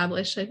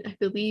established. I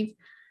believe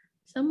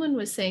someone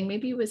was saying,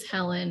 maybe it was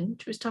Helen,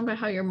 she was talking about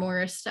how you're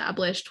more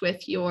established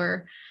with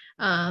your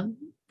um,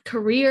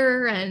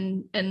 career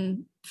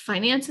and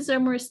finances are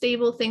more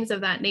stable, things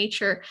of that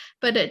nature.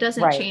 But it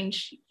doesn't Right.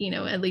 change,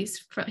 at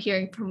least from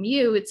hearing from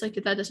you, it's like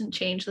that doesn't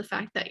change the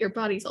fact that your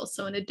body's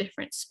also in a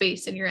different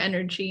space and your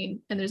energy,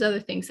 and there's other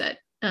things that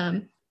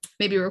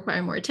maybe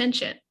require more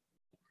attention.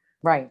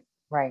 Right.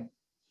 Right.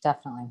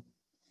 Definitely.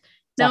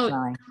 Now,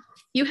 Definitely.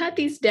 you had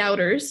these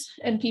doubters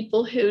and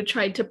people who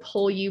tried to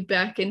pull you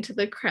back into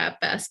the crap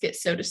basket,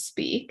 so to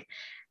speak.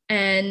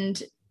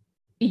 And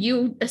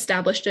you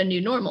established a new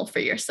normal for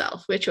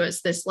yourself, which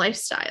was this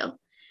lifestyle.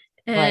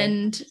 Right.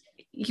 And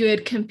you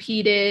had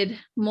competed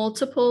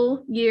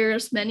multiple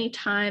years, many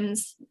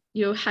times.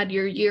 You had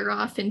your year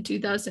off in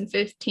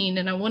 2015.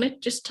 And I want to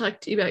just talk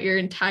to you about your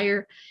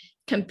entire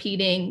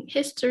competing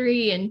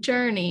history and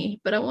journey.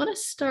 But I want to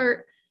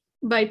start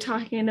by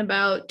talking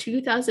about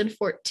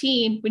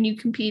 2014 when you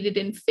competed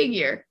in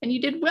figure and you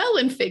did well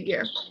in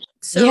figure.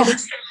 So Yeah.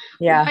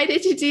 Yeah. why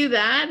did you do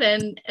that?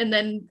 And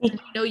then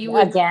you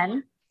would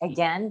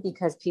Again,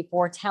 because people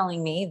were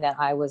telling me that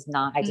I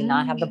did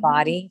not have the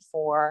body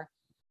for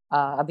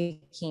a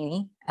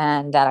bikini,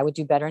 and that I would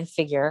do better in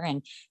figure.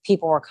 And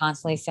people were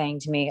constantly saying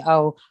to me,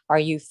 "Oh, are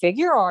you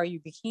figure or are you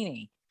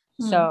bikini?"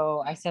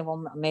 So I said,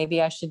 "Well,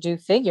 maybe I should do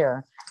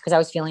figure," because I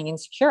was feeling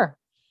insecure.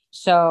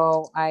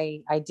 So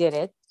I did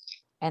it,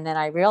 and then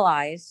I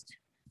realized,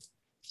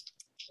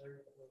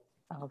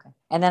 okay,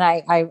 and then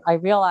I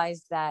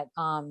realized that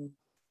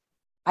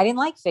I didn't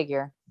like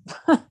figure.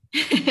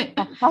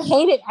 I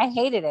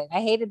hated it.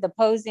 I hated the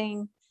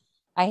posing.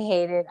 I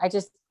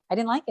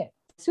didn't like it.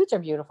 Suits are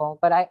beautiful,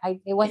 but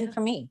it wasn't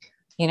for me.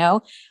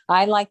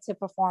 I like to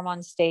perform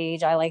on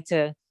stage. I like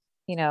to,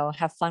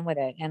 have fun with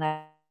it. And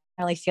I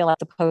really feel like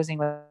the posing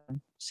with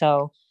them.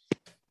 So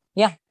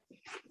yeah,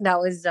 that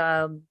was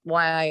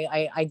why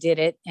I did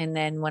it. And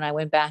then when I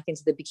went back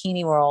into the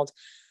bikini world,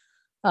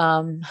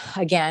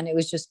 again, it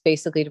was just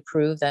basically to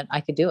prove that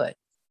I could do it.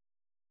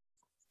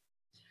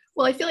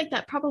 Well, I feel like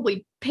that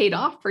probably paid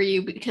off for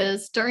you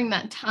because during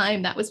that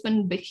time, that was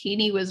when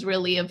bikini was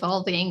really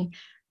evolving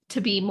to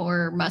be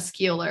more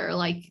muscular,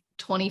 like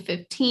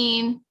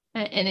 2015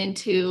 and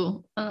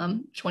into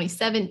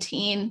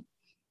 2017.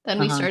 Then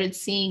we started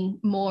seeing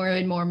more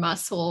and more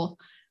muscle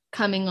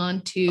coming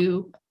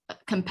onto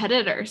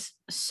competitors.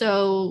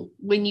 So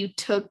when you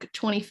took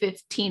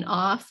 2015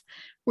 off,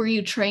 were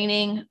you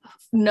training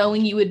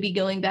knowing you would be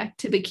going back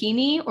to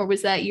bikini, or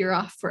was that year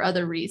off for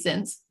other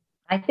reasons?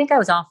 I think I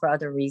was off for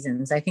other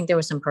reasons. I think there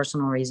were some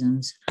personal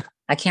reasons.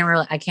 I can't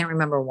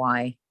remember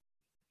why.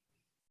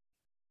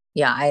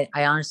 Yeah,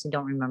 I honestly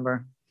don't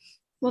remember.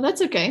 Well,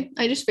 that's okay.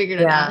 I just figured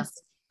I'd Yeah. ask.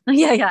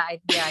 Yeah.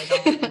 I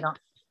don't.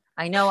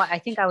 I know. I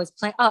think I was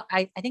planning. Oh,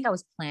 I think I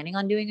was planning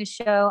on doing a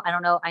show. I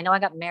don't know. I know I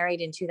got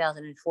married in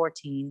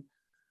 2014.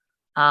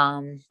 I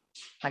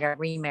got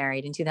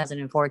remarried in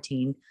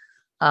 2014.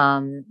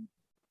 And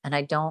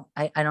I don't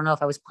know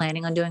if I was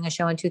planning on doing a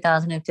show in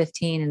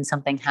 2015 and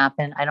something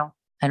happened. I don't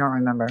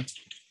remember.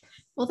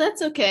 Well,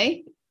 that's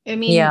okay. I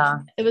mean, Yeah.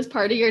 it was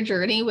part of your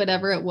journey,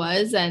 whatever it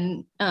was.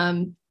 And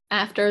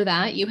after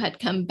that, you had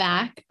come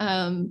back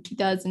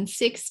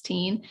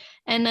 2016.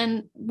 And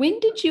then when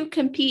did you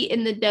compete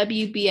in the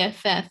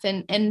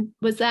WBFF? And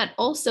was that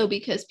also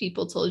because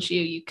people told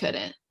you you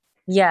couldn't?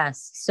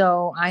 Yes.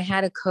 So I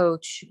had a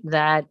coach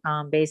that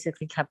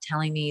basically kept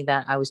telling me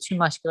that I was too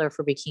muscular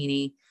for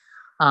bikini.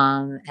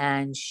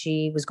 And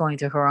she was going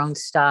through her own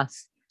stuff.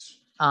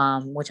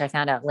 which I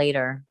found out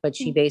later. But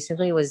she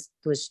basically was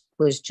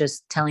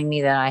just telling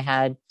me that I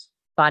had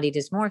body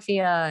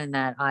dysmorphia and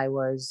that I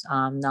was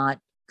not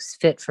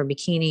fit for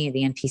bikini,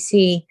 the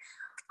NPC,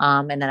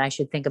 and that I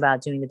should think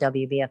about doing the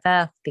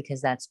WBFF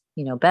because that's,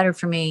 you know, better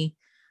for me.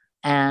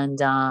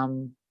 And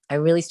I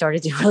really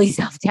started to really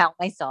self-doubt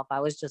myself. I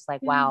was just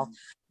like, wow,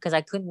 because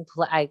I couldn't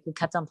I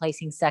kept on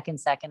placing second.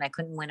 I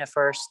couldn't win a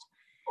first.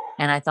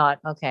 And I thought,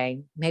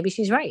 okay, maybe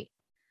she's right.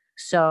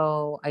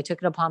 So I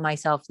took it upon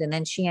myself. And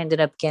then she ended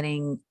up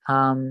getting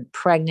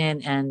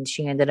pregnant, and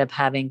she ended up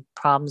having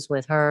problems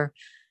with her.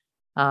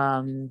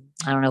 I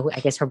don't know, I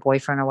guess her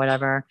boyfriend or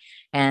whatever.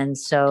 And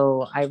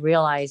so I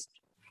realized,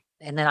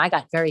 and then I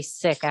got very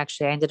sick.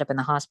 Actually, I ended up in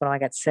the hospital. I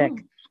got sick.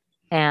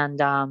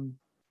 And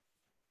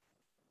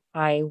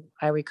I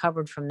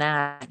recovered from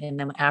that. And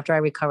then after I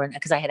recovered,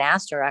 because I had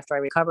asked her after I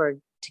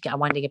recovered I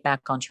wanted to get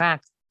back on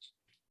track.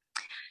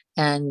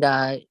 And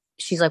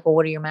she's like, well,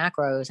 what are your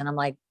macros? And I'm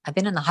like, I've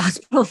been in the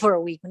hospital for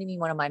a week. What do you mean,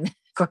 one of my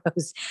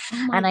macros?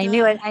 And I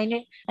knew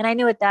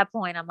at that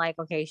point, I'm like,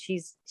 okay,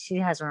 she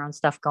has her own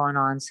stuff going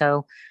on.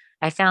 So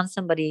I found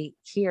somebody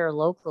here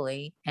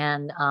locally,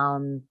 and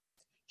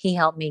he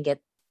helped me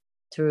get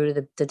through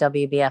the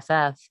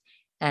WBFF.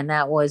 And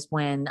that was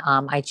when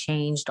I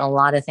changed a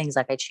lot of things.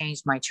 Like I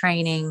changed my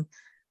training,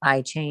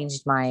 I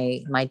changed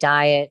my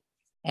diet,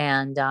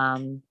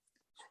 and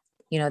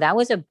you know, that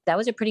was a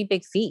pretty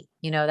big feat.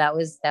 You know, that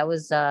was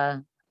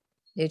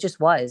it just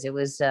was. It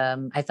was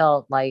I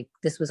felt like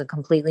this was a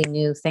completely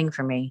new thing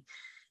for me.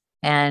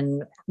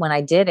 And when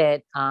I did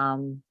it,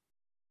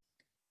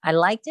 I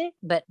liked it,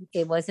 but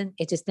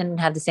it just didn't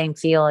have the same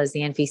feel as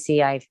the NPC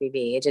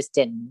IFBB. It just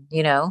didn't,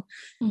 you know?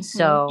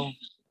 So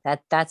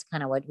that's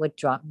kind of what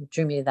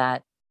drew me to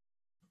that.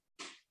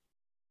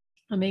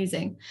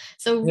 Amazing.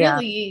 So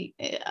really,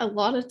 a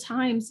lot of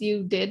times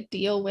you did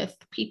deal with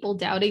people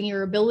doubting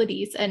your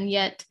abilities, and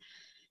yet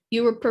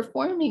you were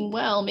performing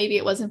well. Maybe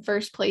it wasn't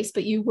first place,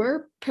 but you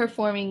were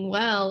performing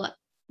well.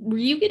 Were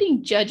you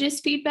getting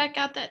judges' feedback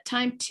at that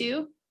time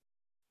too?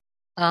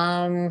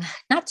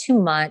 Not too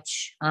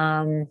much.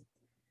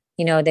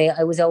 You know,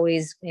 I was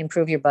always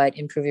improve your butt.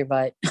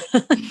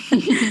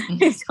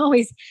 It's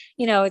always,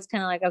 you know, it's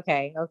kind of like,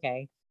 okay.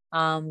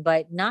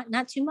 But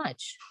not too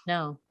much.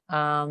 No.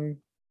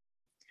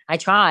 I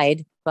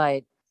tried,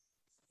 but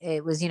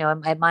it was, you know,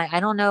 I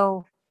don't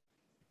know.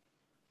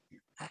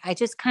 I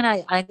just kind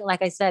of,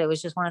 like I said, it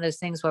was just one of those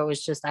things where it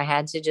was just, I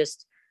had to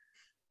just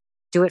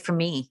do it for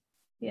me.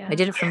 Yeah. I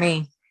did it for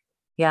me.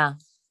 Yeah.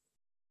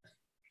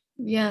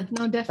 Yeah,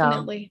 no,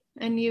 definitely.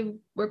 So, and you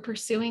were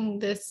pursuing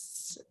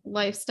this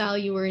lifestyle,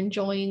 you were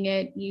enjoying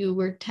it, you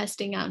were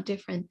testing out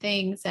different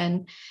things,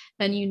 and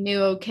you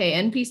knew, okay,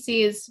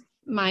 NPC is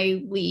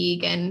my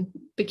league and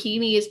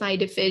bikini is my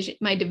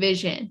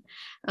division.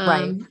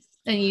 Right.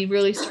 And you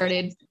really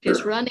started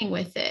just running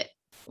with it.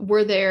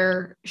 Were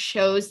there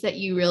shows that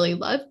you really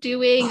loved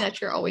doing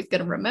that you're always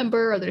going to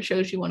remember? Are there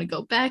shows you want to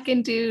go back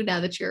and do now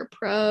that you're a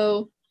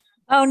pro?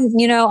 Oh,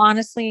 you know,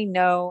 honestly,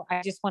 no.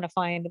 I just want to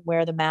find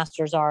where the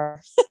masters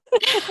are.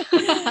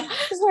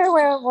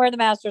 where the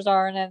masters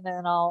are, and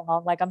then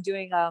I'll like I'm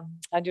doing a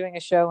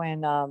show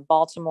in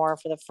Baltimore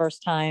for the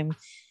first time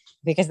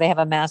because they have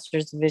a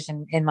masters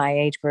division in my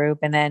age group,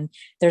 and then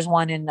there's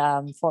one in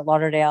Fort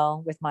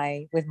Lauderdale with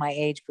my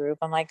age group.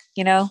 I'm like,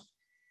 you know,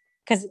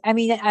 because I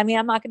mean,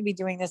 I'm not going to be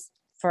doing this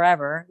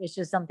forever. It's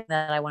just something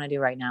that I want to do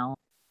right now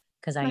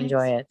because I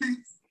enjoy it.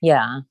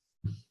 Yeah.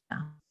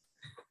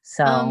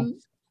 So.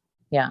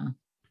 Yeah.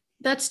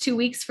 That's 2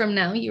 weeks from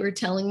now. You were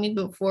telling me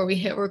before we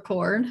hit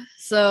record.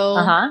 So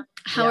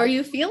how are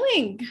you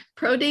feeling?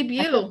 Pro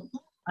debut.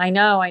 I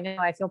know.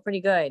 I feel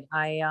pretty good.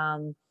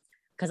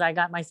 Because I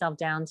got myself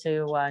down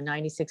to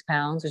 96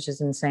 pounds, which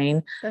is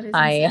insane. That is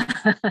insane.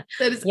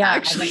 That is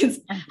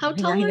actually, how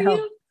tall are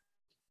you?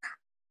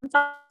 I'm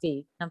 5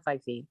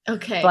 feet.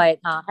 Okay. But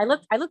I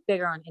look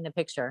bigger in the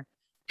picture.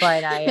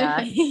 But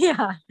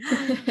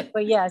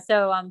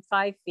so I'm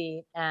 5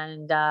 feet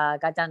and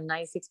got down to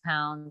 96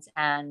 pounds.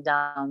 And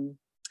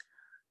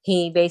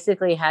he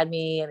basically had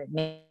me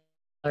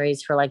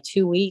calories for like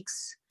 2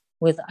 weeks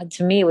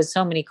to me, it was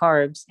so many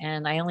carbs,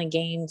 and I only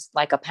gained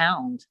like a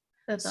pound.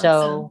 That's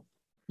awesome.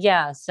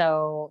 Yeah.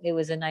 So it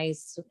was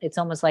it's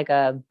almost like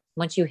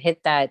once you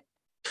hit that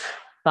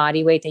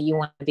body weight that you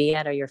want to be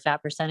at, or your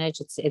fat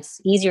percentage,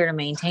 it's easier to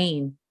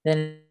maintain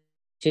than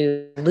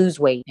to lose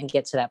weight and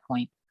get to that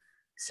point.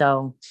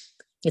 So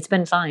it's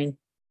been fine.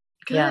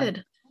 Good. Yeah.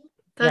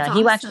 That's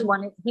awesome. He actually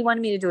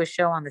wanted me to do a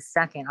show on the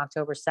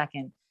October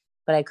 2nd,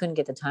 but I couldn't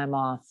get the time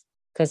off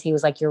because he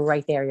was like, you're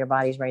right there. Your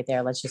body's right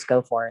there. Let's just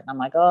go for it. And I'm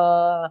like,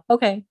 oh,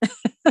 okay.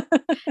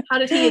 How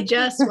did he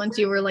adjust once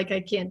you were like,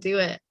 I can't do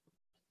it?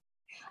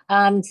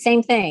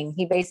 Same thing.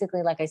 He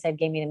basically, like I said,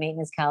 gave me the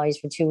maintenance calories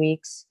for 2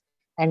 weeks.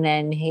 And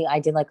then I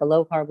did like a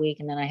low carb week.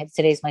 And then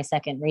today's my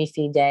second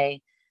refeed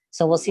day.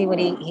 So we'll see what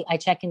I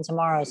check in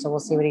tomorrow. So we'll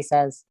see what he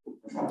says.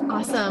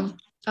 Awesome.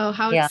 Oh,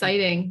 how Yeah.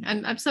 exciting.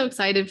 I'm so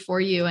excited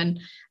for you. And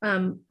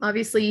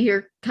obviously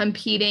you're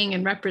competing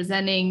and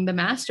representing the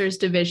masters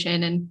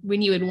division. And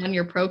when you had won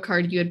your pro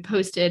card, you had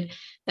posted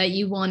that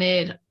you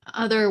wanted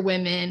other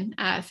women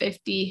at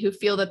 50 who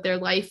feel that their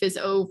life is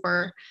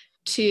over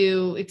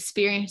to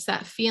experience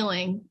that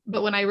feeling.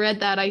 But when I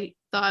read that, I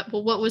thought,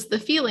 well, what was the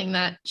feeling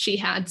that she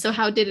had? So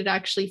how did it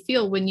actually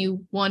feel when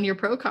you won your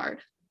pro card?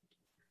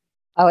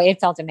 Oh, it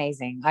felt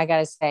amazing. I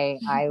gotta say,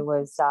 I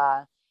was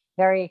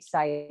very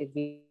excited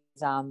because,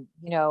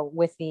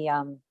 with the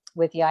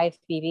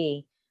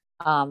IFBB,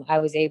 I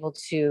was able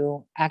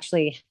to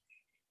actually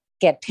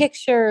get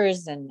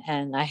pictures,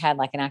 and I had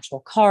like an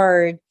actual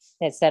card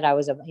that said I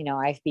was a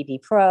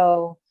IFBB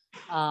pro,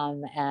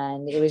 and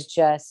I was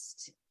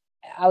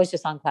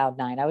just on cloud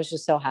nine. I was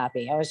just so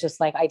happy. I was just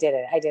like, I did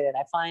it.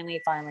 I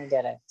finally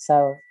did it.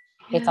 So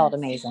it felt Yes.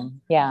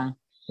 amazing. Yeah,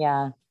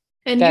 yeah,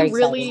 And very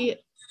excited.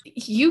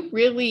 you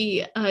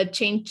really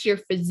changed your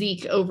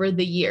physique over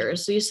the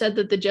years. So you said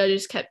that the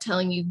judges kept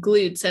telling you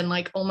glutes and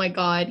like, oh my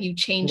God, you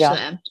changed Yeah,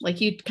 them. Like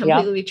you yeah,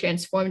 completely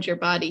transformed your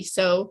body.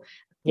 So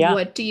yeah.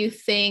 what do you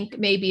think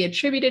may be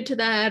attributed to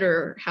that?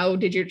 Or how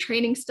did your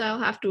training style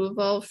have to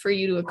evolve for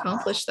you to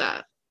accomplish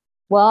that?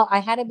 Well,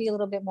 I had to be a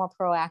little bit more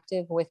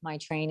proactive with my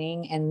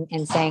training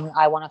and saying,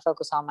 I want to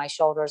focus on my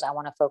shoulders. I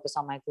want to focus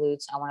on my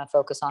glutes. I want to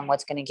focus on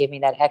what's going to give me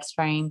that X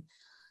frame.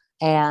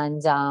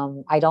 And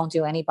I don't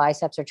do any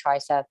biceps or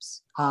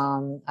triceps.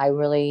 I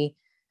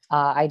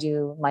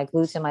do my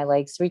glutes and my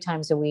legs 3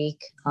 times a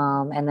week.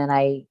 And then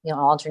I,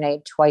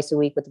 alternate twice a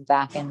week with the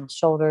back and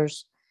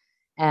shoulders.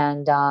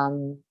 And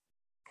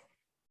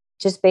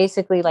just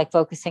basically like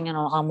focusing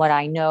on what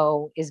I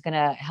know is going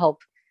to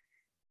help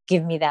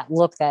give me that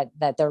look that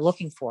they're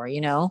looking for.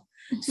 Mhm.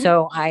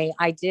 So I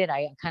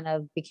kind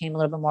of became a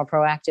little bit more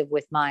proactive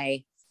with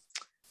my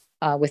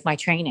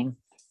training.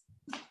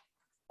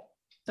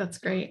 That's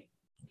great.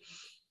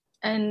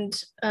 And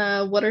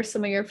what are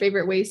some of your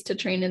favorite ways to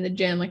train in the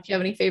gym? Like, do you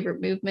have any favorite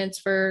movements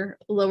for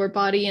lower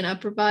body and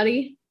upper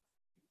body?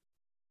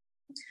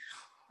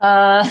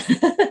 uh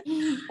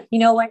you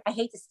know what, I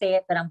hate to say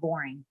it, but I'm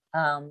boring.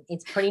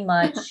 It's pretty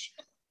much,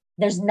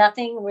 there's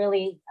nothing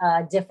really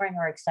different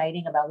or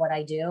exciting about what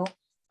I do.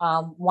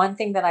 One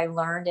thing that I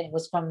learned, and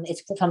it's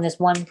from this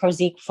one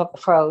physique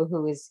pro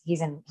who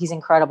he's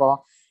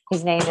incredible.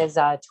 His name is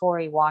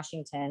Tori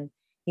Washington.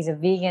 He's a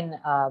vegan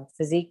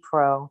physique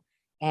pro,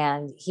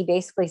 and he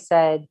basically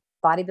said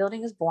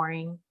bodybuilding is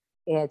boring.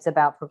 It's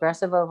about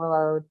progressive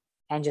overload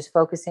and just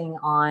focusing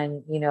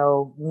on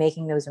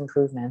making those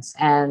improvements.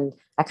 And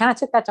I kind of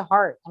took that to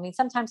heart. I mean,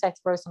 sometimes I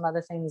throw some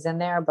other things in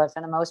there, but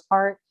for the most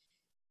part,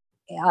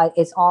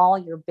 it's all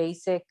your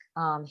basic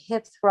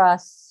hip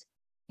thrusts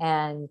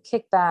and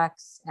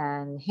kickbacks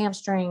and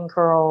hamstring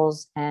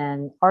curls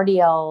and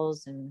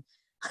RDLs, and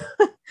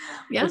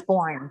Yeah. it's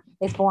boring.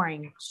 It's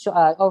boring.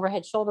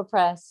 Overhead shoulder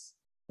press,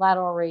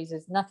 lateral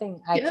raises,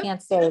 nothing. I Yeah,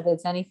 can't say that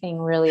it's anything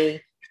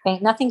really,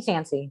 nothing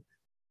fancy,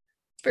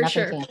 for nothing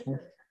sure. fancy.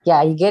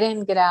 Yeah, you get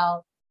in, get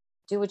out,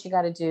 do what you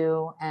got to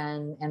do,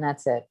 and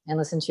that's it. And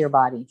listen to your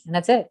body, and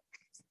that's it.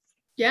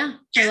 Yeah,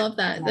 I love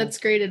that. Yeah, That's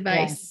great yeah,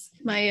 advice.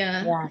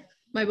 yeah.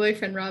 My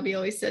boyfriend Robbie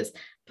always says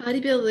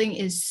bodybuilding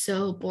is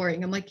so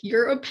boring. I'm like,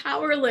 you're a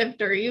power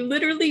lifter. You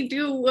literally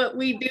do what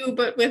we do,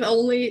 but with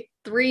only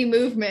 3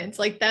 movements.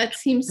 Like that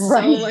seems so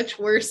Right. much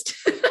worse.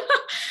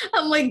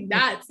 I'm like,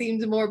 that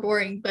seems more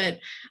boring. But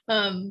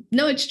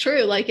no, it's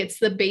true. Like it's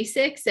the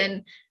basics.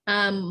 And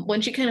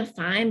once you kind of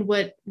find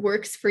what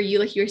works for you,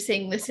 like you're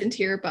saying, listen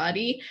to your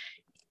body,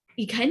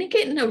 you kind of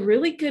get in a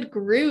really good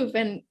groove.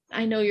 And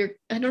I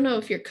don't know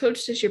if your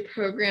coach does your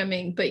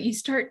programming, but you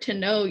start to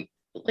know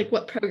like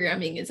what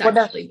programming is Well,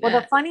 actually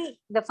meant.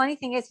 the funny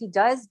thing is he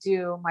does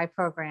do my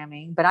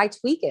programming, but I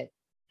tweak it.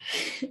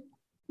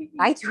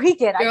 I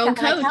tweak it. Your own I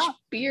coach, tell,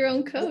 be your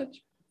own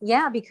coach.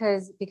 yeah,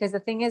 because the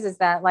thing is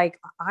that like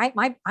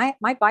my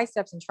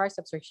biceps and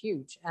triceps are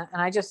huge, and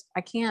I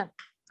can't,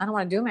 I don't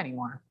want to do them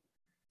anymore.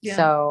 Yeah.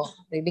 So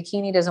the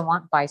bikini doesn't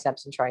want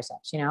biceps and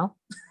triceps. Yeah.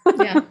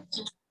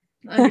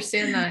 I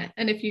understand that.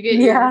 And if you get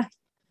your Yeah,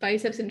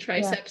 biceps and yeah,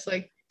 triceps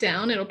like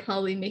down, it'll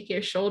probably make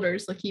your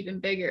shoulders look even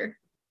bigger.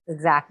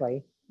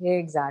 exactly,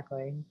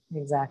 exactly.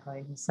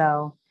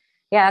 So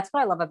yeah, that's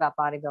what I love about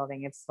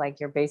bodybuilding. It's like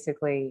you're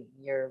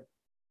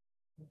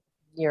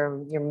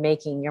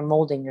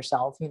molding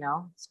yourself.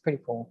 It's pretty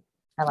cool.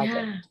 I like it.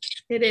 Yeah,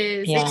 it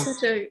is. Yeah.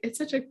 It's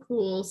such a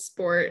cool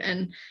sport.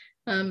 And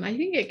I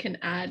think it can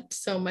add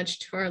so much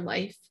to our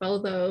life.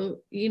 Although,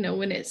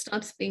 when it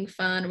stops being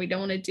fun, we don't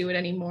want to do it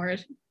anymore.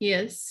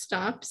 Yes,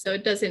 stop. So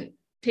it doesn't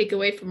take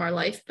away from our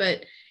life.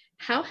 But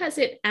how has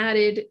it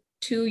added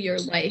to your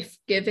life,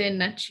 given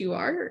that you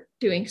are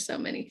doing so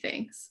many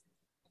things?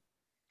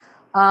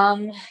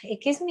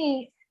 It gives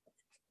me,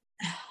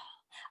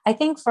 I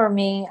think for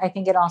me, I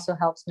think it also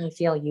helps me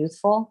feel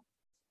youthful.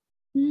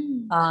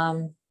 Mm.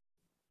 Um,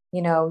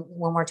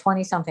 when we're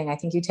 20 something, I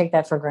think you take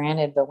that for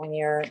granted, but when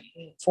you're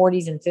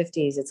 40s and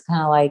 50s, it's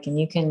kind of like, and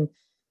you can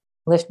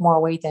lift more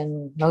weight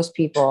than most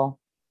people.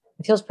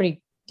 It feels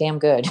pretty damn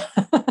good.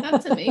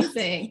 That's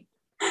amazing.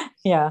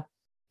 Yeah.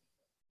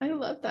 I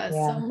love that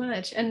Yeah. so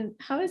much. And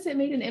how has it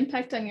made an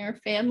impact on your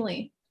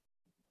family?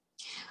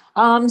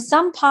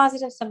 Some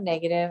positive, some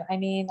negative. I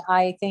mean,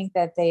 I think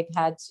that they've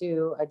had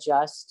to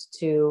adjust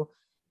to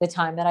the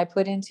time that I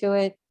put into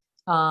it.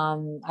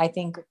 I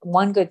think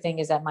one good thing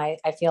is that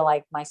I feel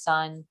like my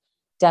son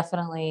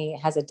definitely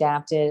has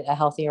adapted a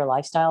healthier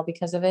lifestyle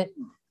because of it.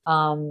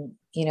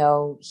 You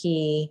know,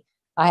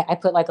 I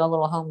put like a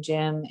little home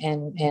gym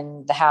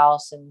in the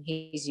house, and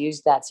he's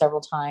used that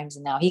several times,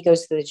 and now he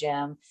goes to the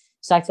gym.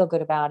 So I feel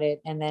good about it.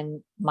 And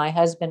then my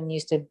husband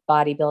used to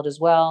bodybuild as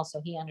well,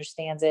 so he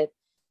understands it.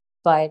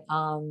 But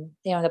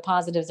you know, the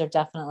positives are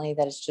definitely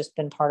that it's just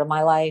been part of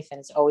my life, and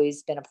it's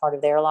always been a part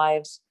of their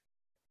lives.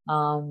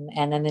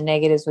 And then the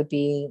negatives would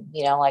be,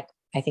 you know, like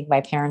I think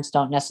my parents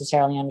don't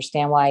necessarily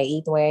understand why I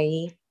eat the way I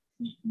eat.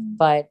 Mm-hmm.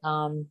 But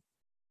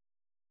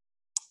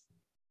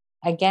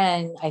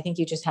again, I think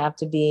you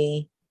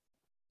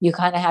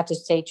kind of have to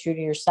stay true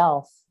to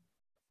yourself,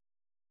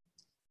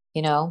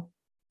 you know.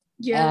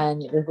 Yeah,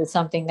 And if it's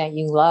something that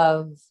you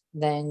love,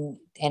 then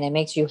and it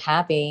makes you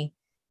happy,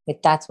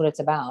 that's what it's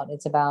about.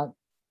 It's about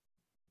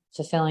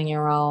fulfilling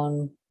your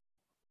own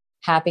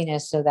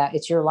happiness so that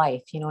it's your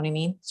life. You know what I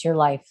mean? It's your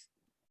life.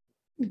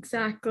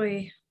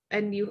 exactly.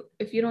 And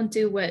if you don't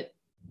do what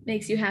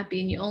makes you happy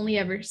and you only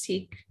ever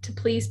seek to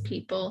please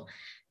people,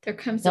 there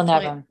comes a You'll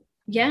point. never,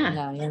 Yeah.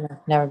 no,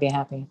 you'll never be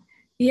happy.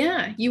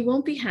 Yeah, you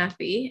won't be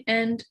happy.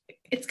 And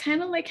it's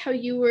kind of like how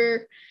you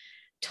were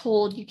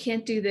told you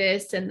can't do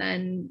this, and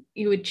then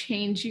you would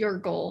change your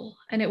goal.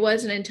 And it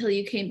wasn't until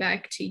you came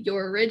back to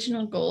your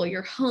original goal,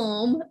 your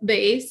home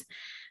base,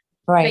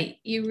 that Right.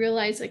 you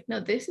realize, like, no,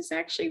 this is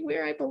actually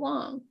where I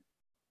belong.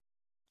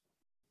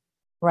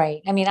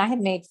 Right. I mean, I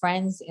had made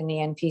friends in the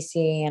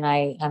NPC, and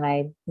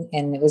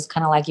it was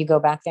kind of like you go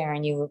back there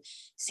and you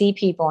see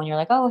people and you're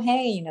like, oh,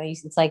 hey, you know,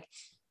 it's like,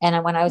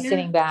 and when I was Yeah.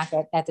 sitting back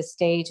at the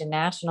stage in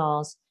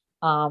nationals,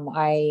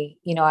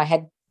 you know, I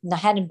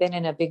hadn't been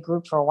in a big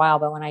group for a while,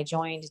 but when I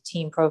joined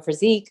Team Pro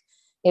Physique,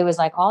 it was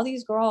like all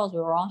these girls, we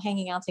were all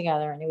hanging out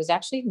together, and it was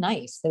actually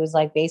nice. It was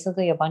like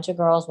basically a bunch of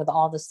girls with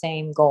all the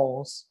same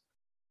goals.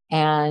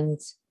 And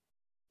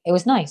it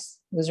was nice.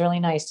 It was really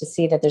nice to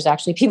see that there's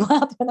actually people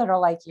out there that are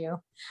like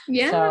you. So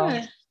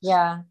Yeah.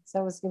 yeah,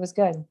 so it was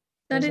good. It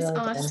That was is really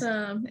good.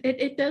 awesome.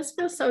 It does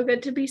feel so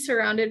good to be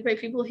surrounded by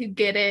people who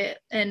get it,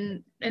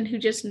 and who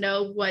just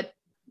know what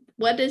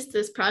does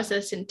this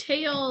process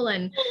entail,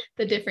 and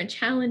the different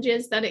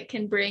challenges that it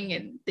can bring,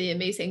 and the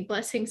amazing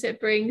blessings it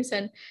brings.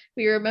 And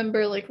we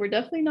remember, like, we're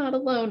definitely not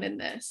alone in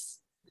this.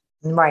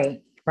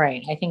 Right,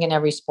 right. I think in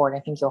every sport, I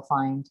think you'll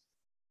find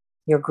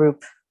your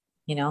group,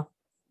 you know,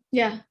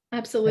 Yeah, for sure.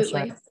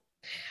 absolutely.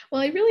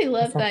 Well, I really For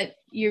love sure. that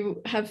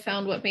you have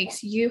found what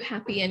makes you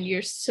happy, and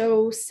you're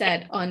so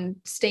set on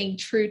staying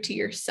true to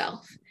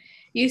yourself.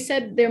 You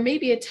said there may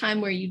be a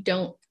time where you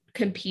don't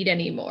compete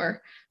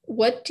anymore.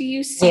 What do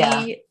you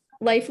Yeah. see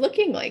life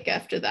looking like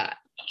after that?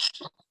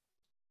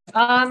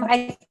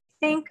 I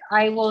think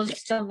I will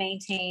still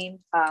maintain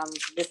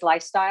this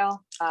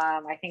lifestyle.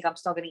 I think I'm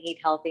still going to eat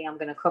healthy. I'm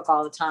going to cook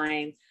all the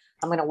time.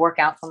 I'm going to work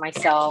out for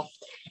myself.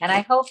 And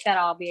I hope that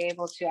I'll be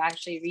able to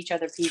actually reach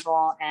other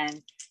people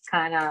and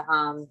kind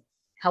of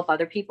help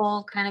other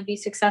people kind of be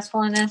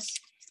successful in this.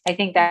 I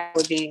think that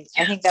would be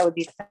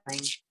fun,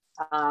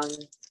 um,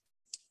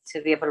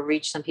 to be able to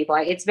reach some people.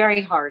 It's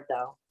very hard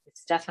though.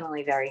 It's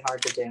definitely very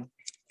hard to do.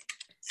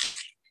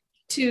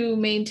 To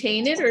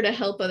maintain it or to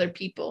help other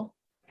people?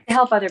 To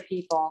help other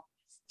people.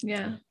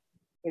 Yeah.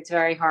 It's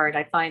very hard.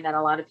 I find that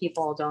a lot of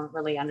people don't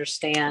really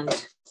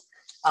understand.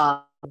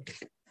 Um,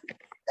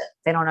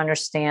 they don't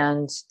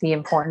understand the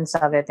importance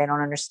of it. They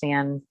don't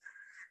understand,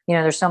 you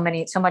know, there's so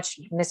much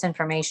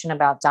misinformation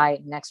about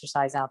diet and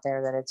exercise out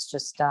there that it's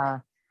just,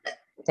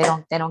 they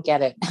don't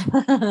get it.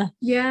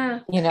 Yeah.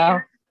 You know?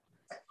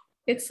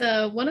 It's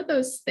one of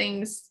those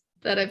things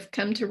that I've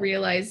come to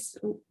realize.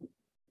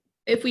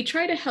 If we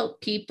try to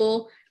help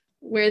people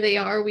where they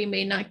are, we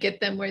may not get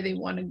them where they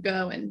want to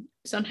go. And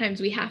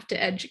sometimes we have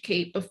to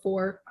educate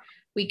before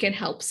we can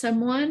help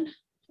someone.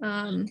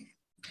 Like,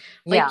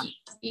 Yeah.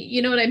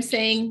 you know what I'm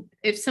saying?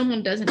 If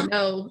someone doesn't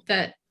know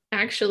that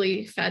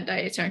actually fad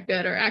diets aren't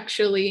good, or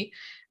actually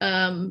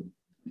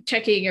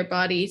checking your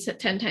body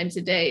 10 times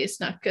a day is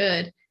not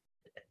good,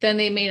 then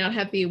they may not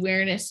have the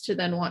awareness to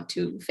then want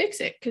to fix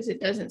it, because it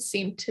doesn't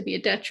seem to be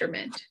a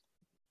detriment.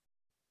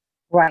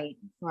 Right.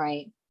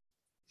 Right.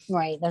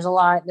 Right.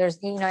 There's,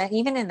 you know,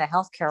 even in the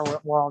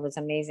healthcare world, it's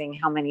amazing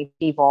how many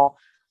people,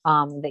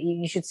 that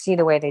you should see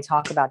the way they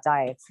talk about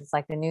diets. It's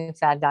like the new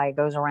fad diet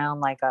goes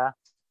around Jeez.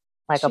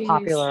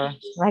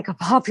 like a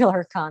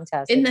popular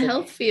contest. In the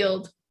health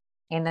field.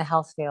 In the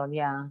health field.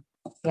 Yeah.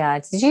 Yeah.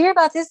 Did you hear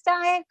about this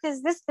diet?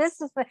 Because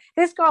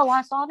this girl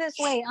lost all this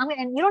weight.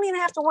 And you don't even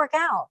have to work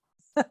out.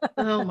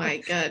 Oh my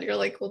God. You're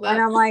like, well, And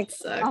that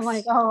sucks. I'm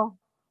like, oh,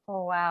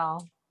 wow.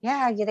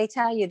 Yeah. They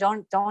tell you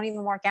don't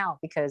even work out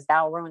because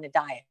that'll ruin the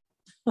diet.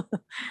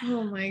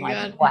 Oh my I'm like,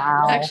 God.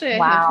 wow. Actually,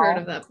 I have heard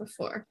Wow. of that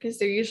before, because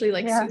they're usually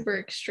like Yeah. super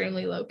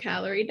extremely low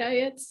calorie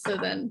diets. So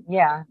then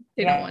Yeah.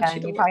 they don't Yeah. want you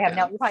And to work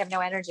out. you probably have no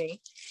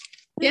energy.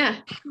 Yeah.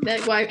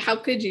 How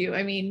could you?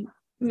 I mean,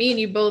 me and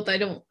you both, I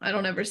don't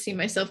ever see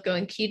myself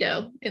going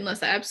keto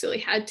unless I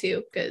absolutely had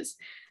to, because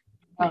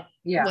what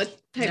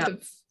type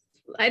of,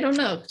 I don't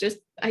know, just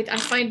I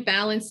find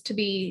balance to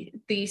be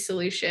the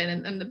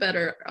solution and the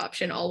better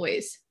option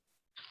always.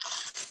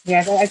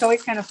 Yeah, it's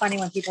always kind of funny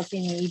when people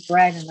see me eat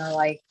bread and they're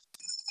like,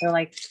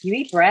 you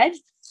eat bread?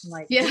 I'm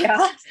like,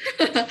 yeah.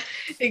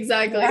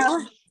 Exactly. Yeah.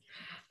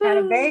 Had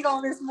a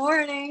bagel this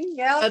morning.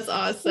 Yeah. That's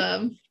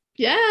awesome.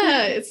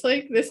 Yeah, it's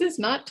like, this is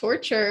not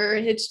torture.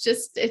 It's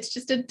just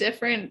a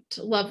different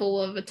level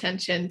of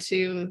attention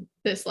to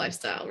this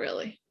lifestyle,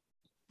 really.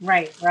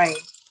 Right.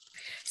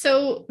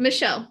 So,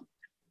 Michelle,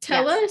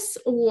 tell us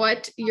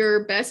what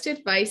your best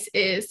advice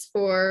is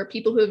for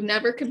people who have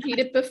never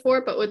competed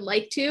before but would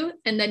like to,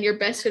 and then your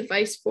best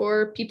advice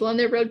for people on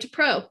their road to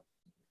pro.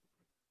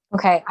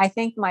 Okay, I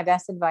think my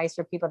best advice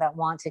for people that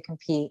want to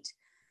compete,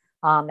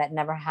 that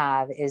never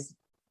have, is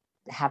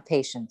have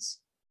patience.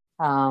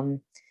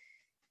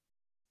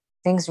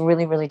 Things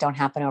really, really don't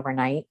happen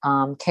overnight.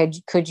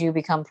 Could you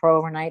become pro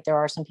overnight? There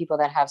are some people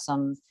that have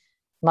some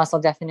muscle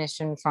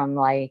definition from,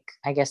 like,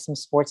 I guess, some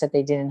sports that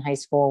they did in high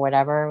school or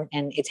whatever,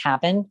 and it's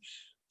happened.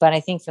 But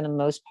I think for the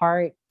most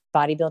part,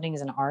 bodybuilding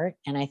is an art,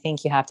 and I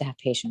think you have to have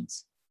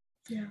patience.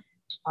 Yeah.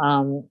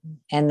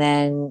 And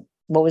then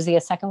what was the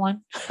second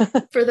one?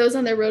 For those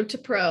on their road to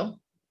pro.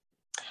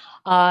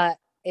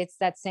 It's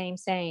that same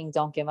saying,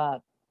 don't give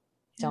up.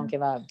 Don't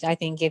give up. I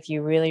think if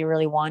you really,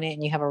 really want it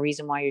and you have a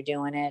reason why you're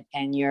doing it,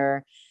 and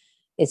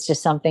it's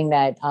just something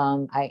that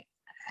I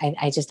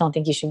just don't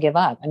think you should give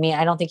up. I mean,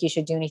 I don't think you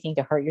should do anything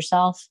to hurt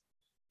yourself.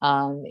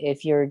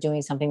 If you're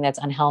doing something that's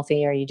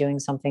unhealthy, or you're doing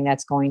something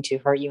that's going to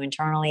hurt you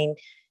internally,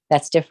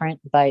 that's different.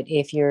 But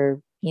if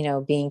you're,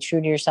 being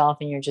true to yourself,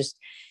 and you're just,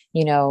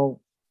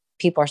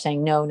 people are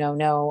saying,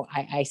 no,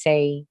 I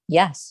say,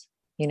 yes,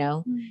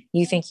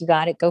 you think you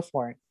got it, go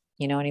for it.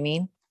 You know what I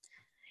mean?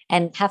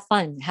 And have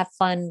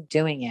fun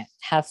doing it.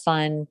 Have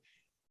fun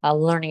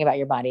learning about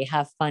your body.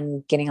 Have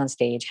fun getting on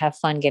stage. Have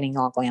fun getting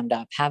all glammed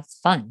up. Have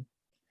fun.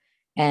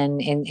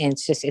 And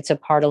it's a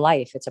part of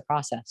life. It's a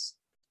process.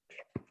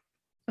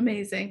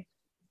 Amazing.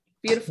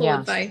 Beautiful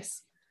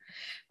advice.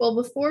 Well,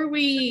 before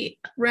we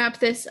wrap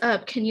this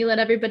up, can you let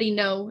everybody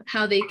know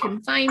how they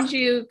can find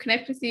you,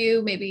 connect with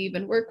you, maybe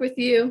even work with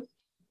you?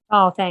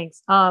 Oh,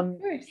 thanks.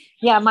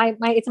 Yeah,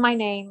 it's my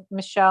name,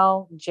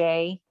 Michelle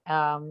J.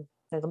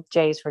 The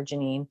J is for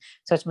Janine.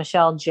 So it's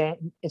Michelle J.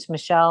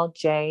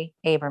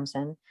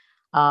 Abramson.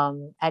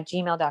 At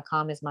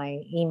gmail.com is my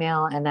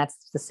email. And that's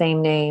the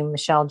same name,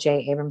 Michelle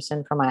J.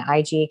 Abramson, for my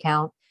IG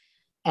account.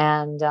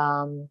 And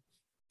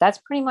that's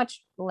pretty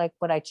much like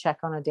what I check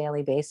on a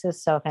daily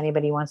basis. So if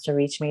anybody wants to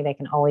reach me, they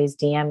can always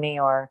DM me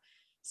or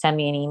send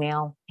me an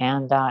email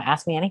and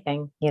ask me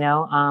anything.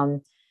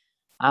 I'm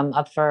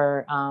up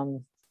for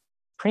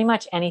pretty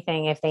much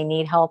anything. If they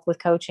need help with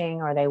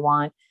coaching, or they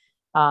want,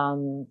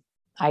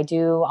 I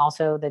do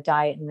also the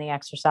diet and the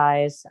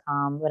exercise,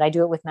 but I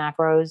do it with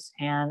macros,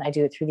 and I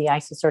do it through the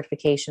ISIS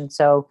certification.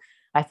 So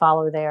I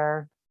follow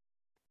their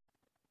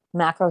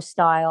macro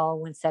style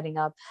when setting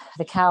up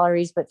the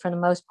calories, but for the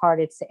most part,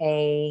 it's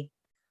a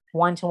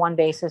one-to-one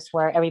basis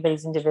where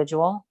everybody's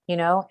individual,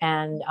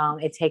 and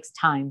it takes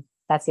time.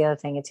 That's the other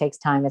thing. It takes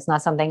time. It's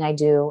not something I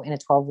do in a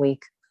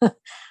 12-week.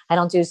 I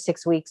don't do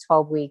 6 weeks,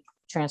 12-week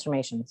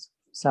transformations.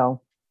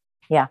 So,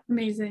 yeah.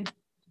 Amazing.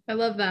 I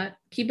love that.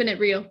 Keeping it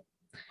real.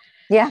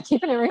 Yeah,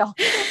 keeping it real.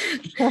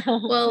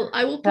 Well,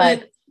 I will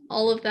put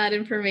all of that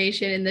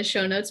information in the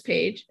show notes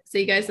page. So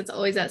you guys, it's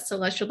always at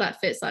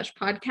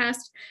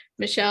celestial.fit/podcast.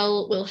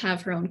 Michelle will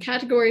have her own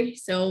category.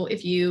 So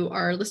if you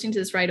are listening to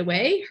this right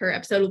away, her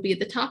episode will be at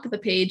the top of the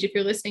page. If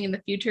you're listening in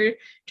the future,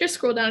 just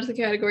scroll down to the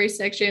category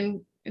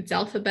section. It's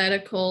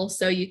alphabetical.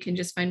 So you can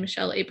just find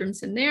Michelle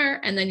Abramson there,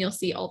 and then you'll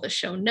see all the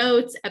show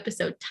notes,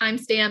 episode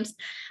timestamps,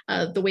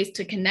 the ways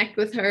to connect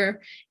with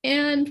her,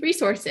 and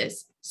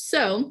resources.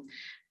 So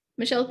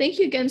Michelle, thank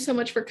you again so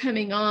much for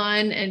coming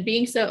on and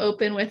being so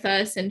open with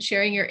us and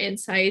sharing your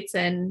insights,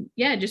 and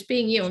just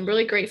being you. I'm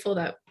really grateful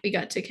that we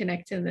got to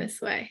connect in this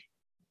way.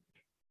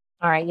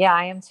 All right. Yeah,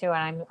 I am too.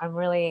 And I'm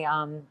really,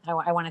 I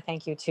want to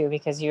thank you too,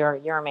 because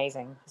you're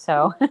amazing.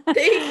 So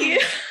thank you.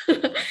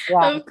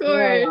 Of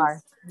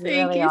course.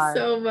 Thank you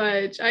so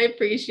much. I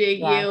appreciate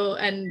you,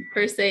 and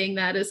for saying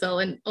that as well,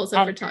 and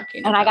also for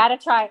talking. And I got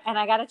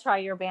to try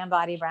your Band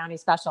Body Brownie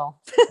special.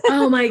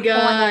 Oh my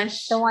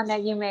gosh. the one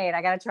that you made.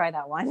 I got to try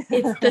that one.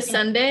 It's the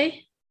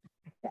Sunday.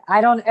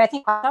 I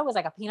think that was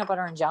like a peanut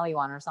butter and jelly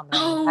one or something.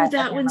 Oh,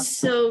 that one's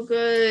so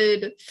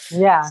good.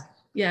 Yeah.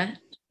 Yeah.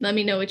 Let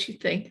me know what you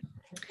think.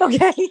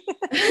 Okay.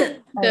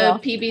 The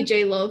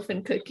PBJ loaf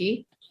and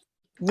cookie.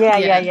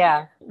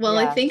 Yeah. Well,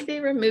 I think they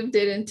removed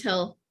it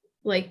until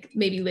like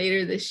maybe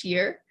later this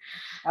year.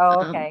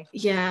 Oh, okay.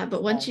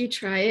 But once you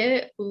try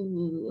it,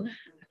 ooh,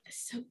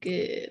 it's so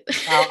good.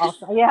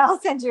 I'll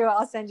send you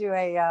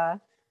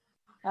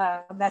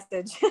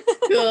message.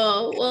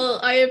 Cool. Well,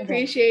 I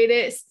appreciate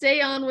it.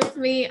 Stay on with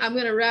me. I'm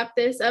going to wrap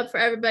this up for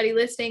everybody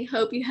listening.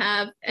 Hope you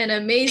have an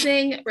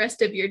amazing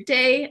rest of your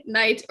day,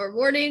 night, or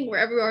morning,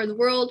 wherever you are in the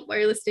world while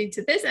you're listening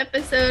to this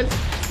episode.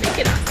 Make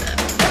it awesome.